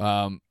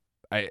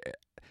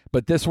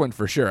 but this one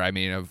for sure. I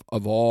mean,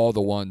 of all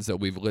the ones that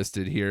we've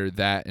listed here,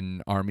 that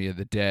and Army of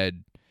the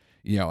Dead,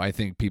 I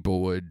think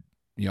people would,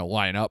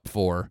 line up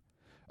for.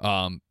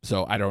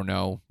 So I don't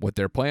know what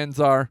their plans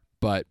are,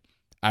 but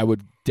I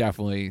would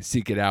definitely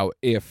seek it out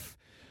if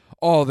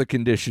all the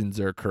conditions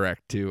are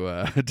correct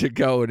to to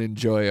go and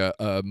enjoy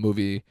a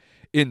movie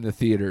in the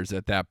theaters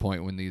at that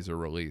point when these are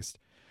released.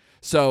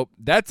 So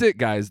that's it,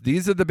 guys.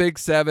 These are the big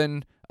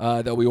 7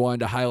 that we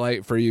wanted to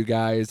highlight for you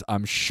guys.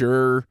 I'm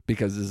sure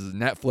because this is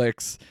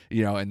Netflix,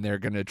 and they're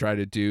going to try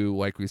to do,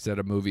 like we said,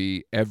 a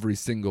movie every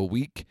single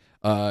week,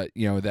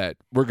 that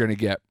we're going to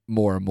get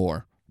more and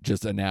more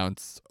just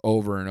announced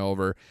over and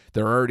over.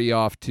 They're already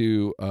off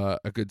to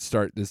a good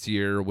start this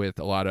year with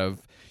a lot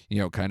of,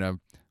 kind of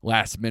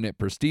last minute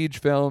prestige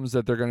films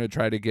that they're going to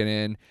try to get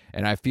in.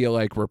 And I feel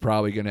like we're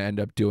probably going to end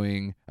up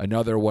doing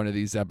another one of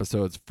these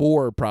episodes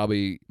for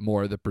probably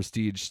more of the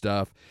prestige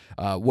stuff.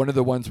 One of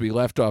the ones we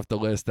left off the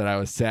list that I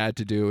was sad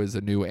to do is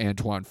a new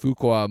Antoine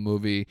Fuqua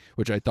movie,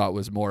 which I thought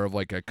was more of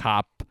like a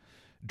cop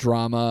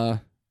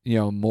drama,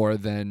 more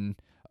than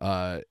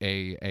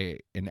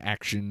an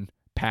action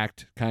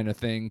packed kind of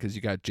thing, because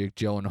you got Jake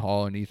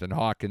Gyllenhaal and Ethan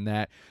Hawke in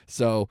that.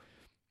 So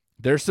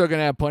they're still going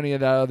to have plenty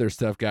of that other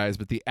stuff, guys,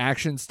 but the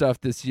action stuff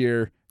this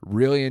year,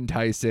 really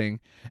enticing.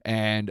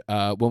 And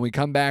when we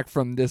come back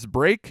from this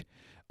break,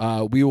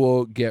 we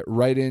will get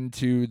right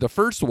into the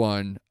first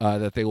one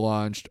that they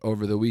launched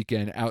over the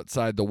weekend,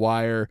 Outside the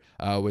Wire,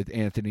 with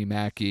Anthony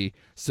Mackie.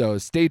 So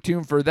stay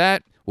tuned for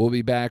that. We'll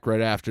be back right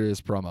after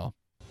this promo.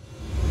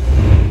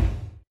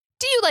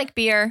 Do you like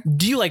beer?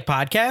 Do you like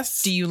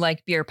podcasts? Do you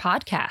like beer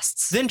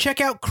podcasts? Then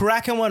check out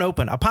Crackin' One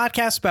Open, a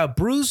podcast about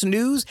brews,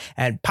 news,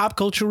 and pop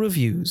culture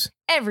reviews.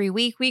 Every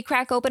week, we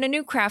crack open a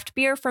new craft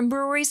beer from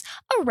breweries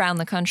around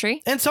the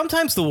country. And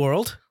sometimes the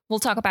world. We'll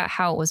talk about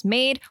how it was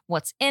made,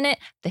 what's in it,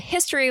 the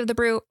history of the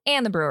brew,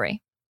 and the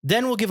brewery.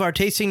 Then we'll give our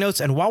tasting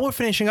notes, and while we're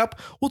finishing up,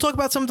 we'll talk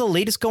about some of the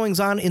latest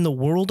goings-on in the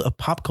world of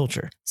pop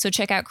culture. So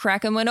check out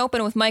Crackin' One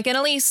Open with Mike and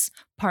Elise,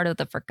 part of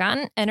the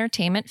Forgotten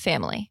Entertainment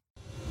family.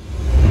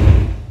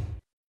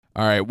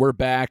 All right, we're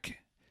back.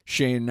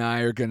 Shane and I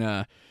are going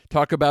to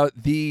talk about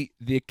the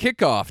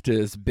kickoff to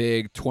this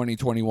big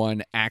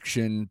 2021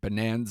 action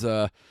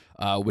bonanza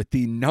with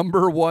the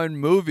number 1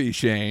 movie,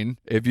 Shane,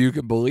 if you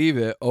can believe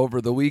it,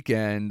 over the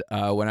weekend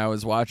when I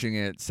was watching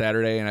it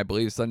Saturday and I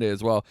believe Sunday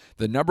as well.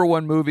 The number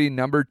 1 movie,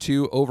 number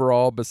 2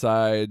 overall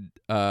beside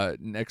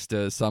next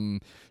to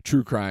some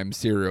true crime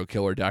serial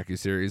killer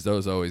docuseries.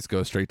 Those always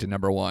go straight to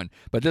number 1.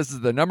 But this is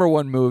the number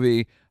 1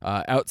 movie,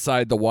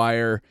 Outside the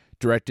Wire,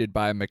 directed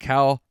by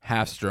Mikael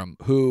Hafstrom,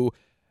 who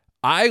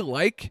I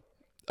like.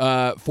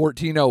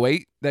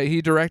 1408 that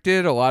he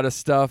directed. A lot of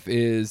stuff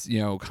is,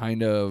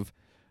 kind of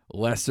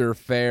lesser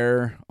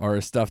fare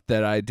or stuff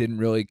that I didn't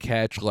really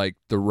catch, like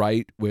The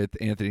Right with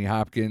Anthony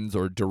Hopkins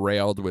or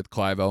Derailed with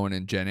Clive Owen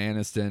and Jen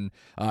Aniston.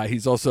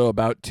 He's also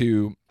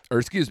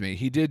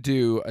he did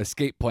do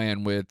Escape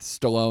Plan with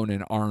Stallone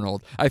and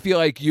Arnold. I feel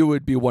like you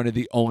would be one of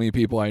the only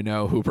people I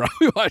know who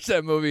probably watched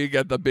that movie and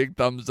got the big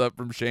thumbs up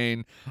from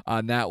Shane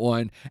on that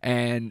one.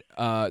 And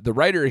the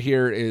writer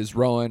here is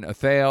Rowan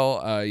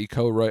Athale. He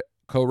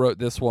co-wrote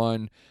this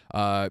one.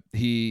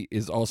 He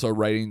is also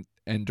writing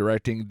and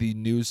directing the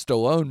new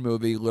Stallone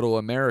movie, Little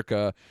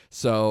America.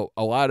 So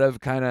a lot of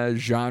kind of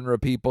genre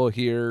people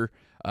here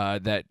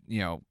that,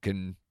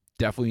 can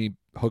definitely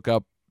hook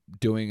up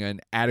doing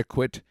an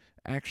adequate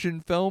action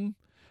film,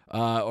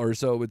 or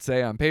so it would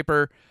say on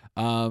paper.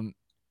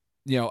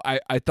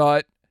 I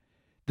thought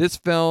this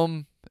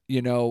film,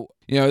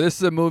 this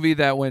is a movie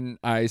that when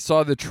I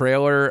saw the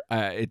trailer,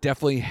 it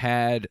definitely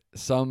had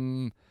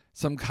some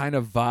kind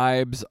of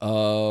vibes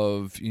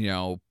of,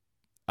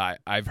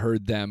 I've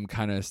heard them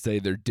kind of say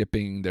they're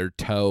dipping their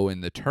toe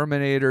in the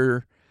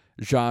Terminator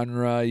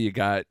genre. You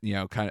got,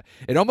 kind of,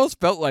 it almost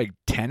felt like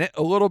Tenet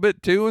a little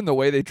bit too in the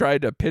way they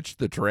tried to pitch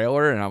the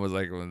trailer. And I was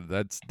like, well,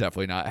 that's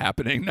definitely not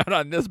happening, not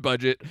on this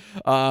budget.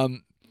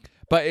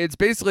 But it's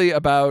basically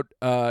about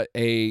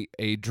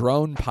a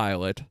drone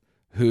pilot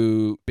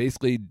who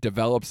basically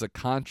develops a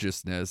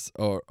consciousness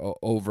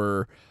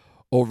over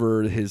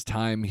his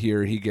time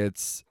here. He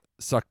gets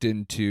sucked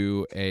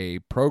into a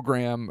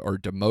program or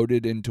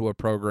demoted into a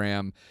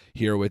program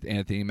here with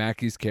Anthony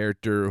Mackie's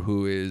character,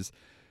 who is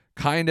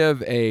kind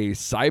of a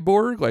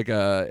cyborg, like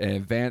an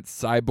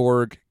advanced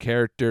cyborg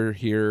character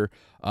here,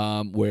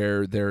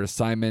 where their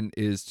assignment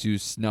is to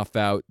snuff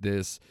out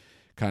this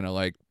kind of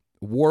like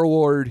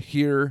warlord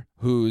here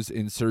who's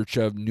in search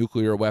of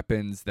nuclear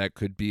weapons that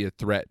could be a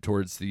threat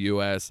towards the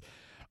U.S.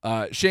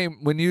 Shane,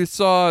 when you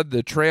saw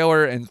the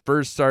trailer and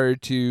first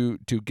started to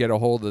get a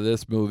hold of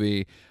this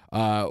movie,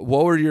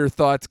 what were your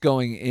thoughts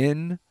going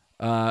in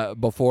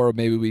before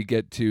maybe we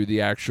get to the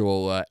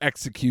actual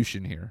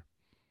execution here?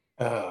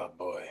 Oh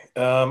boy.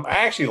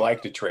 I actually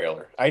liked the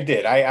trailer. I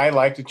did. I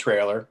liked the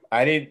trailer.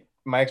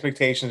 My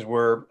expectations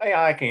were, I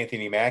like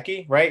Anthony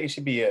Mackie, right? It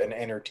should be an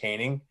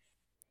entertaining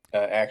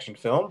action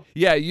film.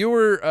 Yeah,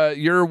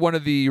 you're one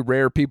of the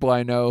rare people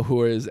I know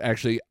who is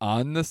actually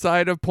on the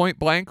side of Point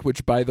Blank,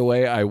 which, by the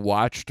way, I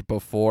watched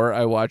before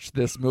I watched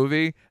this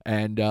movie,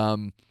 and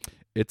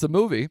it's a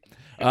movie.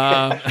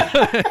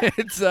 It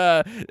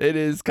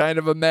is kind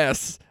of a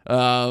mess.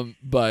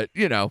 But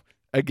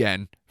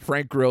again,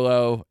 Frank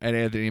Grillo and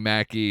Anthony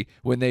Mackie,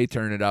 when they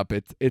turn it up,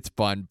 it's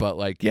fun. But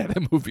like, yeah,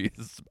 the movie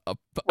is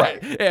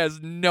Right. It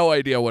has no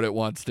idea what it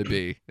wants to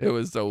be. It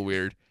was so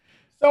weird.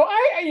 So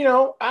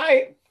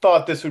I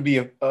thought this would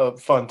be a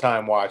fun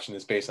time watching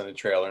this based on the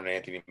trailer and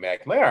Anthony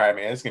Mackie. I'm like, all right,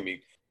 man, it's gonna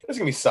be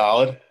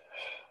solid.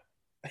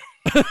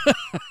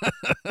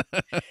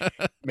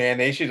 Man,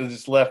 they should have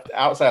just left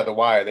outside the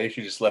wire. They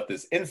should just left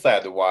this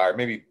inside the wire.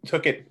 Maybe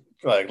took it,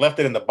 like left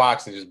it in the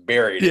box and just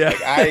buried it. Yeah.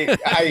 Like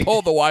I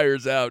pull the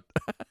wires out.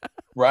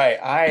 Right.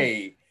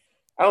 I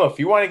don't know if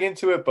you want to get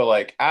into it, but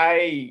like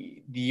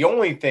the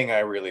only thing I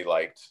really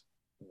liked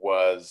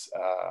was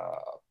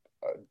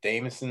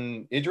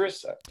Damson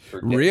Idris.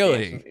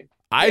 Really?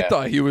 I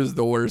thought he was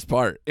the worst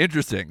part.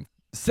 Interesting.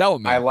 Sell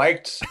me. I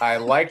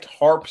liked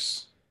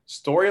Harp's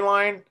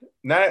storyline,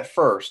 not at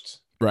first,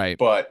 right,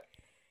 but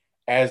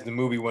as the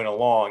movie went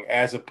along,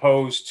 as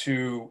opposed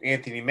to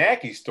Anthony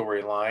Mackie's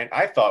storyline,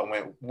 I thought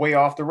went way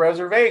off the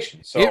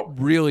reservation. So it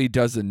really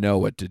doesn't know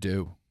what to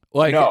do.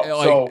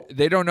 So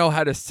they don't know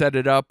how to set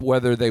it up,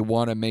 whether they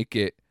want to make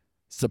it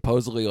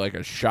supposedly like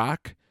a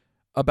shock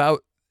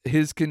about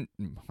his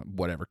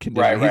whatever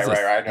condition. Right,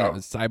 I know.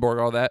 Cyborg,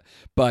 all that.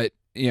 But,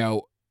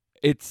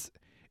 it's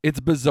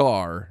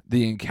bizarre,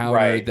 the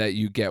encounter that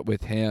you get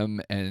with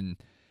him, and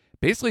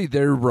basically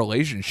their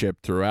relationship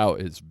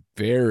throughout is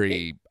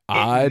very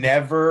odd.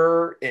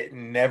 It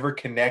never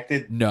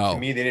connected. No. To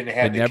me, they didn't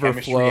have the never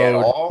chemistry flowed at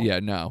all. Yeah,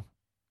 no.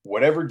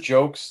 Whatever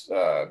jokes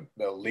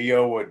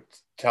Leo would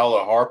tell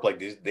a Harp, like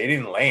they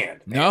didn't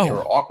land. No. They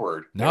were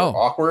awkward.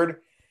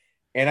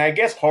 And I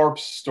guess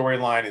Harp's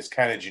storyline is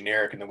kind of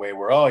generic in the way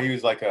where, he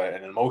was like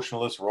an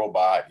emotionless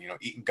robot,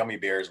 eating gummy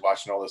bears,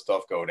 watching all this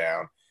stuff go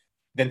down.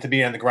 Then to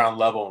be on the ground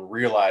level and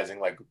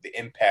realizing like the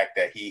impact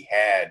that he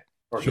had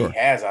or he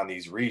has on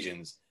these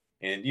regions.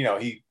 And,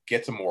 he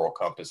gets a moral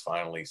compass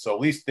finally. So at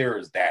least there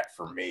is that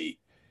for me.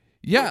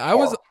 Yeah,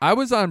 I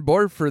was on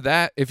board for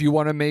that. If you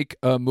want to make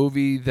a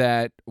movie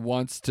that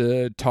wants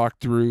to talk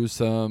through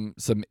some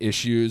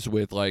issues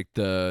with like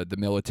the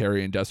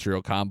military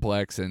industrial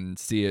complex and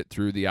see it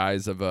through the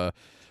eyes of a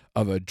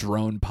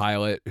drone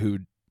pilot who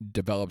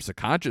develops a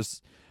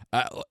conscious,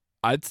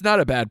 it's not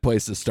a bad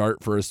place to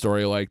start for a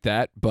story like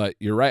that. But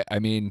you're right. I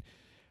mean,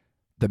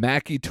 the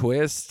Mackie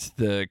twist,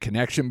 the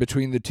connection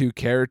between the two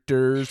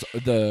characters,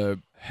 the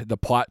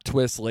plot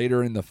twist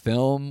later in the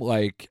film,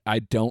 like, I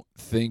don't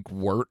think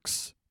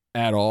works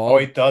at all. Oh,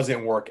 it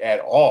doesn't work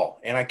at all.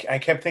 And I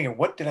kept thinking,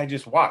 what did I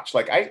just watch?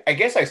 Like, I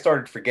guess I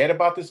started to forget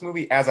about this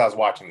movie as I was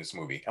watching this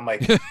movie. I'm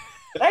like, did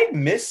I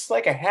miss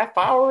like a half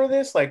hour of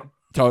this? Like,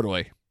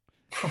 totally.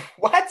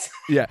 What?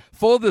 Yeah.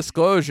 Full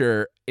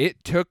disclosure,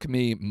 it took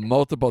me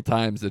multiple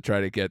times to try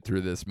to get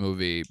through this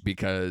movie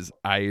because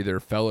I either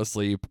fell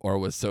asleep or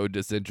was so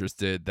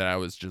disinterested that I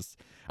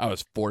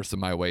was forcing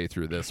my way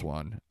through this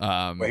one.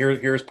 But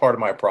here's part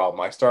of my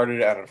problem. I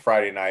started on a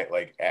Friday night,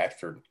 I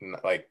started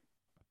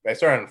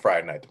on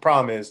Friday night. The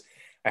problem is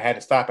I had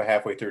to stop it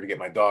halfway through to get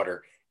my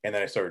daughter, and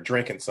then I started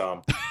drinking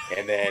some,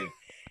 and then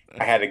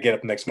I had to get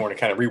up the next morning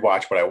and kind of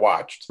rewatch what I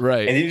watched.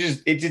 Right. And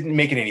it didn't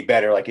make it any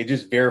better. Like, it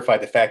just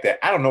verified the fact that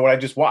I don't know what I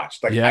just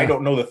watched. Like, I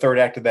don't know the third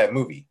act of that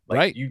movie. Like,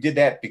 right. You did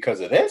that because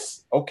of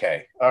this?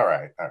 Okay. All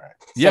right. So,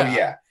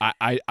 yeah.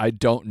 I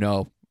don't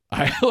know.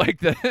 I like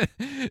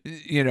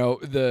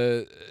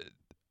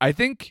I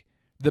think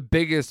the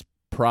biggest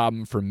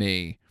problem for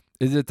me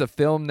is it's a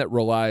film that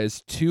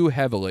relies too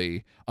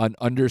heavily on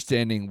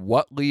understanding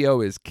what Leo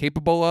is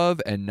capable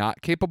of and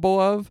not capable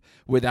of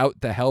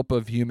without the help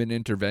of human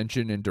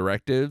intervention and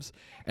directives,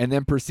 and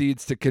then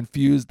proceeds to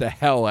confuse the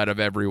hell out of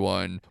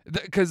everyone.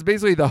 Because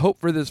basically the hope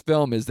for this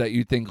film is that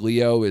you think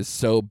Leo is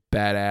so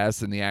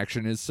badass and the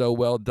action is so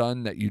well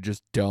done that you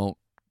just don't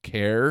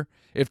care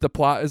if the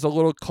plot is a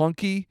little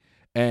clunky,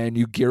 and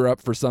you gear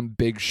up for some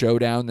big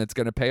showdown that's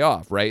going to pay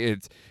off, right?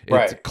 It's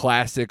right.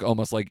 Classic,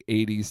 almost like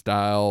 80s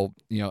style,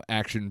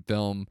 action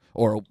film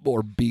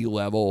or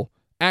B-level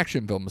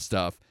action film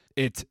stuff.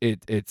 It's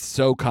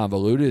so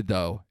convoluted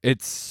though.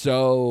 It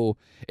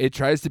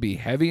tries to be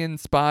heavy in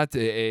spots.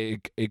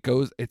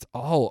 It's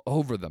all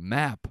over the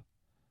map.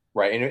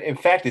 Right. And in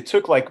fact, it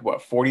took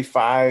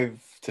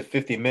 45 to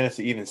 50 minutes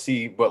to even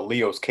see what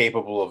Leo's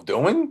capable of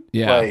doing.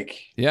 Yeah.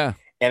 Yeah.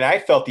 And I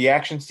felt the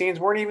action scenes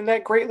weren't even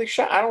that greatly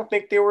shot. I don't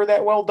think they were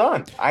that well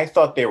done. I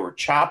thought they were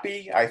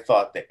choppy. I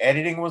thought the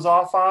editing was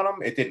off on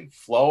them. It didn't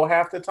flow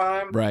half the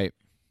time. Right.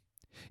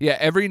 Yeah,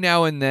 every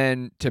now and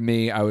then, to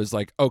me, I was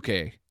like,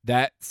 okay,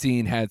 that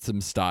scene had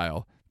some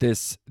style.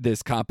 This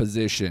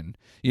composition,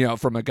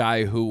 from a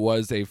guy who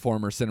was a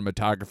former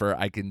cinematographer,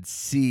 I can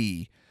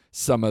see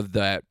some of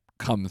that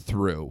come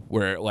through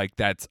where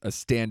that's a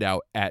standout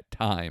at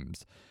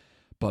times.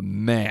 But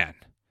man,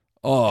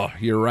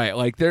 you're right.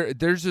 Like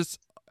there's just,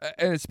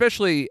 and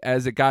especially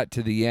as it got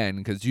to the end,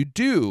 because you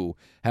do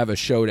have a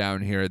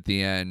showdown here at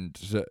the end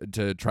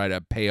to try to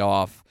pay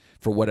off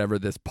for whatever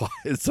this plot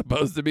is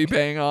supposed to be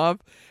paying off.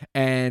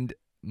 And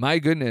my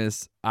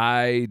goodness,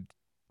 I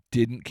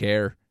didn't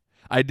care.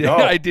 I did. No.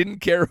 I didn't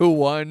care who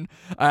won.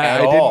 I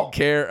didn't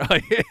care.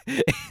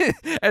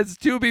 As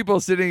two people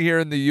sitting here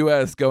in the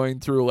U.S. going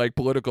through like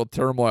political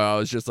turmoil, I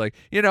was just like,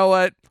 you know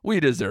what? We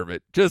deserve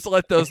it. Just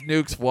let those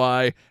nukes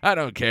fly. I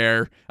don't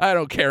care. I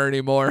don't care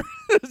anymore.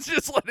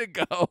 Just let it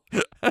go.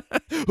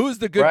 Who's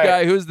the good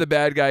guy? Who's the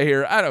bad guy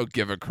here? I don't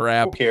give a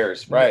crap. Who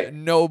cares? Right.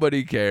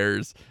 Nobody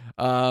cares.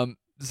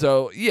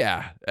 So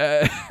yeah,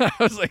 I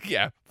was like,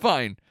 yeah,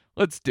 fine.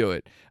 Let's do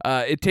it.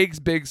 It takes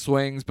big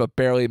swings, but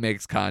barely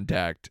makes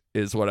contact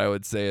is what I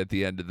would say at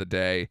the end of the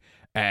day.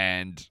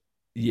 And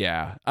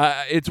yeah,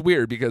 it's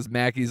weird because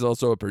Mackey's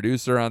also a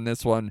producer on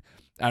this one.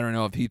 I don't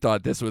know if he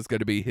thought this was going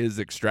to be his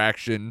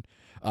Extraction.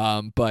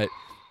 But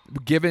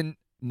given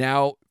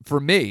now, for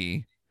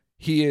me,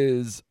 he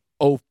is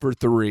 0 for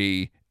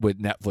 3 with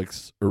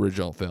Netflix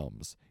original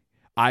films.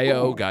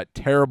 I.O. got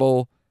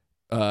terrible,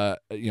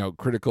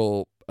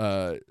 critical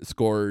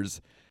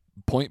scores.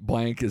 Point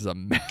Blank is a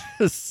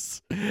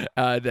mess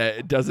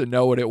that doesn't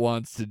know what it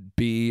wants to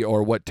be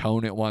or what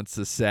tone it wants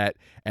to set.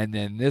 And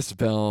then this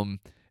film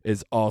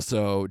is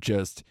also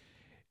just,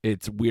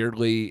 it's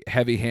weirdly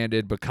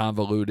heavy-handed but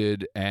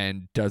convoluted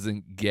and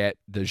doesn't get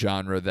the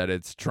genre that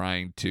it's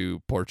trying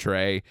to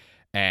portray.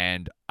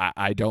 And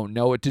I don't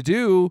know what to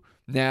do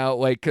now,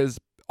 like, because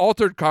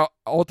Altered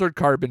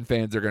Carbon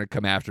fans are going to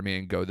come after me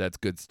and go, that's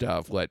good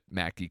stuff. Let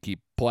Mackie keep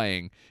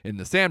playing in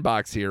the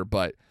sandbox here.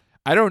 But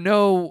I don't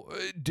know.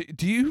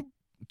 Do you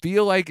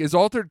feel like, is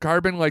Altered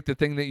Carbon like the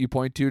thing that you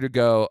point to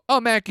go,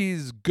 oh,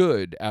 Mackey's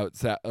good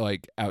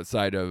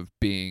outside of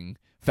being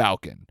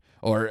Falcon?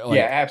 Or like,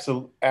 yeah,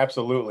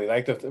 absolutely.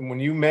 Like when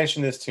you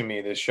mentioned this to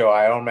me, this show,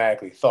 I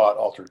automatically thought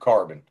Altered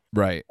Carbon.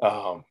 Right.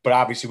 But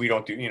obviously we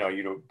don't do,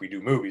 we do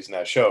movies,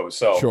 not shows.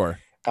 So sure.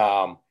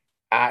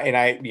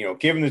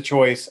 Given the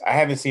choice, I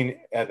haven't seen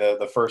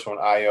the first one,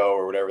 I.O.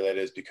 or whatever that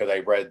is, because I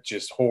read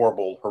just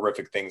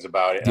horrific things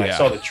about it. And I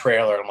saw the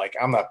trailer. I'm like,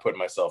 I'm not putting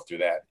myself through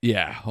that.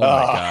 Yeah. Oh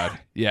my God.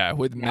 Yeah.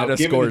 With meta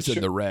scores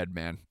in the red,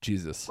 man.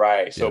 Jesus.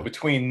 Right. So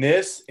between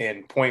this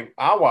and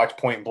I'll watch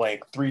Point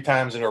Blank 3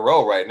 times in a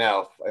row right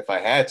now if I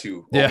had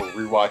to. Yeah. Over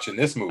rewatching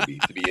this movie,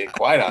 to be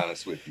quite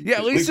honest with you. Yeah.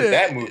 At least with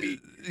that movie.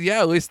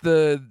 Yeah, at least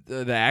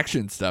the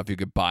action stuff you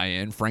could buy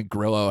in. Frank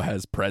Grillo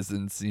has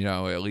presence,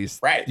 at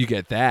least you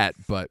get that.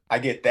 But I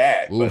get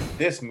that. Oof. But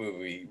this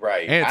movie,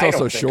 right? And it's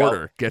also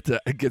shorter.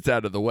 Gets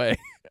out of the way.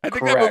 I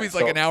think that movie's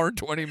like an hour and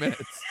 20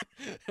 minutes.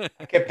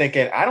 I kept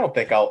thinking, I don't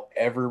think I'll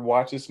ever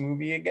watch this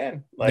movie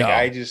again.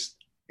 It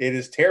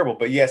is terrible.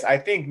 But yes, I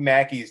think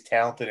Mackey's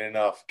talented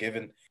enough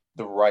given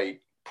the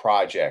right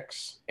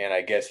projects, and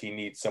I guess he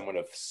needs someone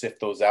to sift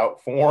those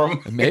out for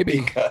him. Maybe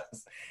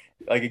because.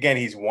 Like, again,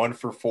 he's 1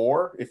 for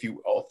 4 if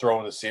you throw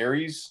in the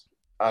series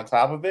on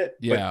top of it.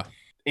 Yeah.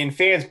 And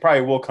fans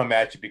probably will come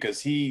at you because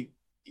he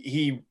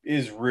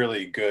is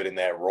really good in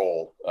that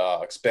role,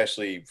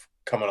 especially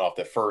coming off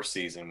the first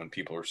season when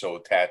people are so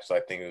attached. I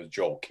think it was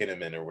Joel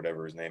Kinnaman or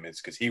whatever his name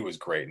is, because he was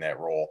great in that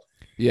role.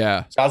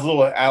 Yeah. So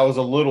I was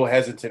a little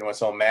hesitant when I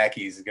saw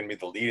Mackey's going to be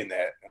the lead in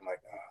that. I'm like,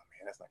 oh,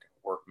 man, that's not going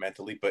to work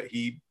mentally. But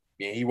he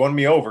won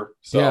me over.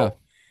 So. Yeah.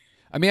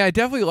 I mean, I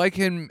definitely like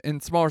him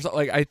in smaller stuff.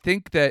 Like, I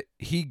think that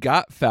he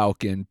got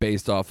Falcon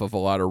based off of a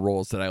lot of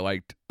roles that I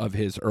liked of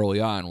his early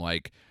on,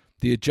 like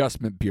The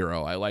Adjustment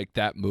Bureau. I like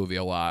that movie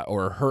a lot,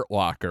 or Hurt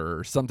Locker,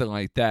 or something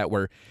like that,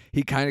 where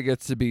he kind of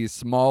gets to be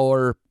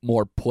smaller,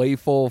 more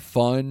playful,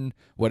 fun,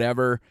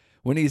 whatever.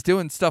 When he's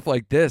doing stuff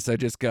like this, I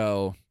just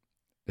go,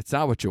 it's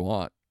not what you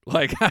want.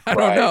 Like, I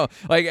don't know.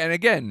 Like, and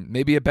again,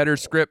 maybe a better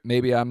script.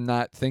 Maybe I'm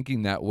not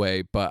thinking that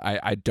way, but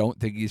I don't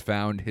think he's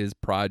found his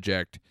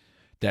project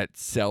that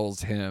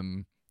sells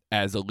him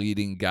as a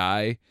leading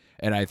guy.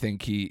 And I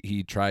think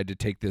he tried to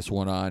take this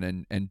one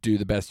on and do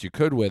the best you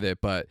could with it.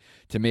 But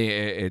to me,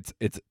 it's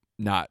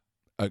not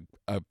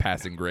a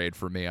passing grade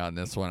for me on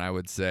this one. I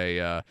would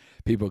say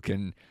people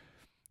can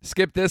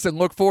skip this and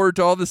look forward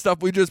to all the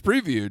stuff we just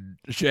previewed,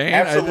 Shane.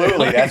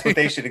 Absolutely. That's what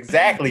they should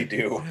exactly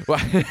do.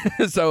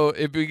 So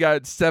if we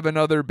got 7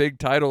 other big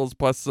titles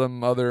plus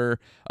some other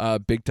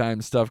big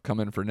time stuff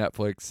coming for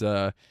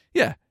Netflix,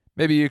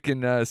 maybe you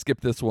can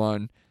skip this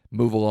one,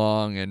 move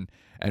along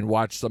and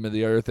watch some of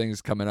the other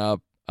things coming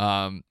up.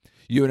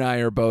 You and I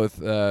are both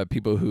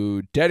people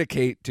who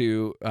dedicate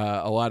to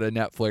a lot of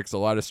Netflix, a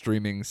lot of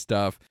streaming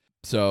stuff.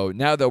 So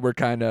now that we're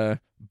kind of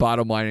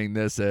bottom lining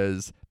this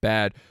as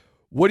bad,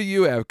 what do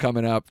you have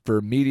coming up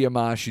for Media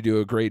Mosh? You do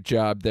a great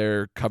job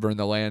there covering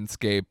the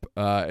landscape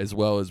as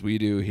well as we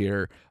do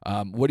here.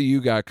 What do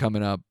you got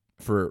coming up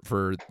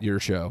for your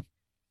show?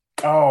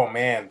 Oh,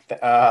 man.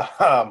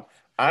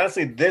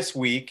 Honestly, this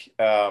week,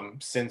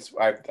 since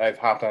I've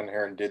hopped on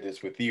here and did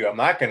this with you, I'm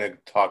not going to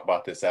talk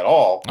about this at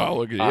all. Oh,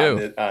 look at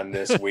you. On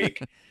this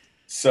week.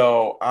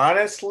 So,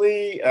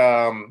 honestly,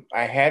 I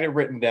had it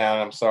written down.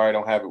 I'm sorry I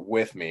don't have it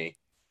with me.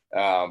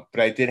 But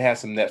I did have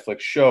some Netflix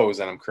shows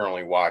that I'm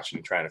currently watching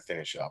and trying to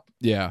finish up.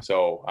 Yeah.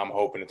 So, I'm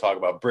hoping to talk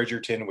about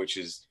Bridgerton, which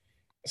is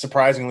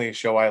surprisingly a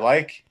show I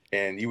like.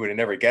 And you would have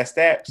never guessed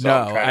that. So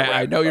no,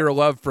 I know your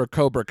love for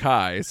Cobra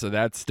Kai, so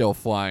that's still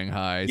flying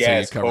high.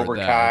 Yes, so Cobra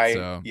Kai.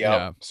 So,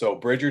 yeah. So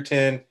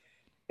Bridgerton,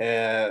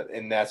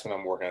 and that's what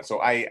I'm working on. So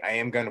I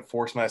am going to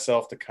force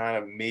myself to kind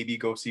of maybe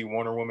go see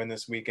Wonder Woman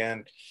this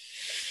weekend.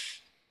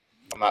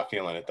 I'm not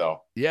feeling it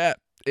though. Yeah,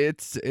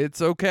 it's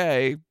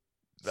okay.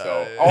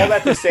 So all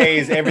that to say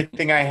is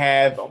everything I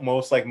have,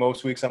 most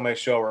weeks on my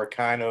show, are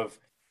kind of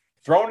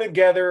thrown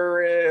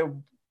together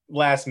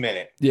last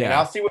minute. Yeah, and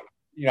I'll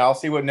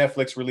see what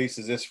Netflix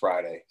releases this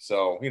Friday.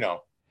 So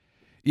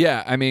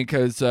Yeah, I mean,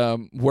 because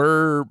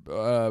we're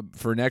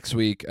for next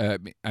week.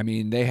 I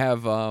mean, they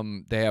have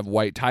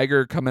White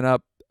Tiger coming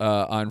up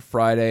on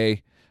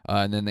Friday,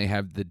 and then they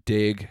have The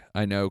Dig.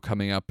 I know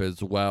coming up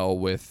as well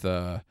with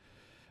a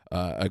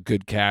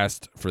good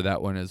cast for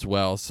that one as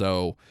well.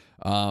 So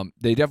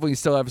they definitely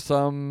still have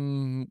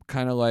some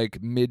kind of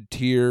like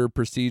mid-tier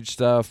prestige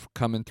stuff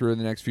coming through in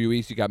the next few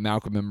weeks. You got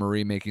Malcolm and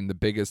Marie making the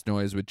biggest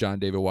noise with John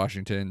David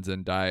Washington,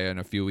 Zendaya in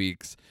a few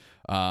weeks.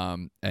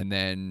 And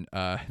then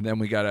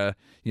we gotta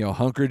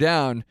hunker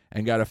down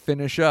and gotta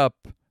finish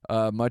up,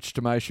 much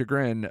to my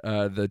chagrin,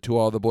 the To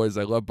All the Boys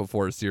I Loved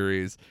Before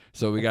series.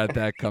 So we got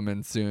that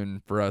coming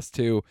soon for us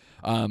too.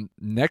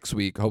 Next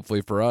week,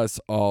 hopefully for us,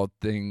 all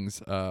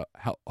things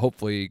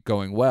hopefully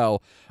going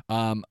well.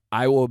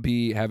 I will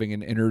be having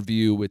an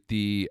interview with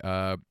the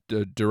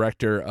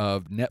director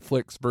of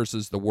Netflix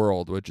versus the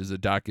World, which is a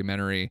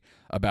documentary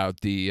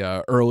about the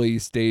early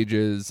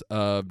stages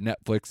of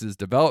Netflix's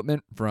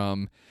development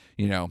from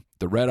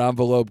the Red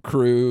Envelope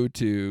crew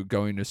to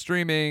going to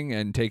streaming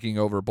and taking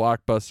over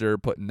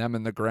Blockbuster, putting them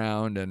in the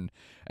ground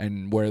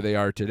and where they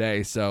are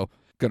today. So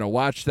gonna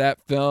watch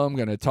that film,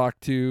 gonna talk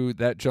to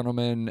that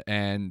gentleman,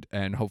 and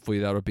hopefully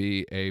that'll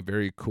be a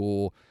very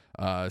cool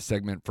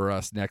segment for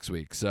us next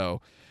week.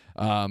 So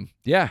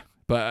yeah,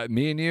 but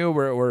me and you,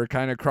 we're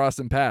kind of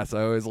crossing paths.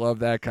 I always love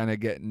that, kind of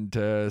getting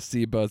to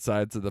see both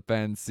sides of the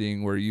fence,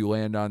 seeing where you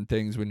land on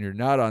things when you're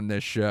not on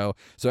this show.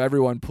 So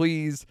everyone,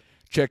 please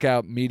check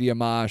out Media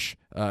Mosh,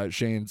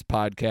 Shane's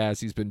podcast.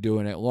 He's been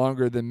doing it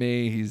longer than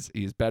me.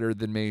 He's better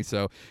than me.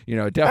 So,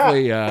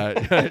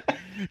 definitely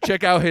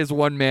check out his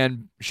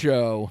one-man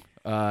show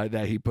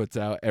that he puts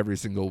out every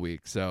single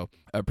week. So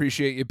I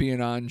appreciate you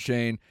being on,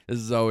 Shane. This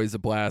is always a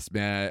blast,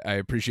 man. I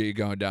appreciate you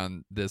going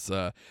down this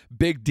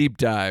big deep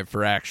dive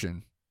for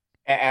action.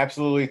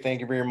 Absolutely. Thank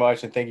you very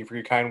much. And thank you for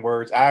your kind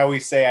words. I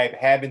always say I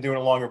have been doing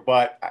it longer,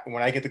 but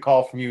when I get the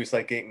call from you, it's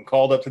like getting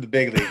called up to the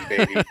big leagues,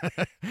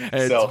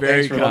 baby. So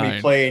thanks for letting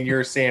me play in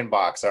your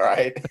sandbox. All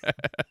right.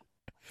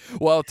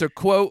 Well, to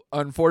quote,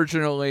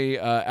 unfortunately,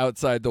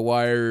 Outside the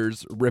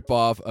Wire's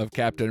ripoff of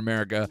Captain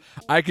America,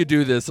 I could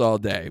do this all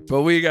day,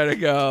 but we got to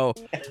go.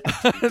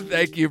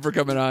 Thank you for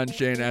coming on,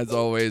 Shane. As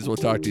always, we'll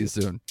talk to you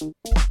soon.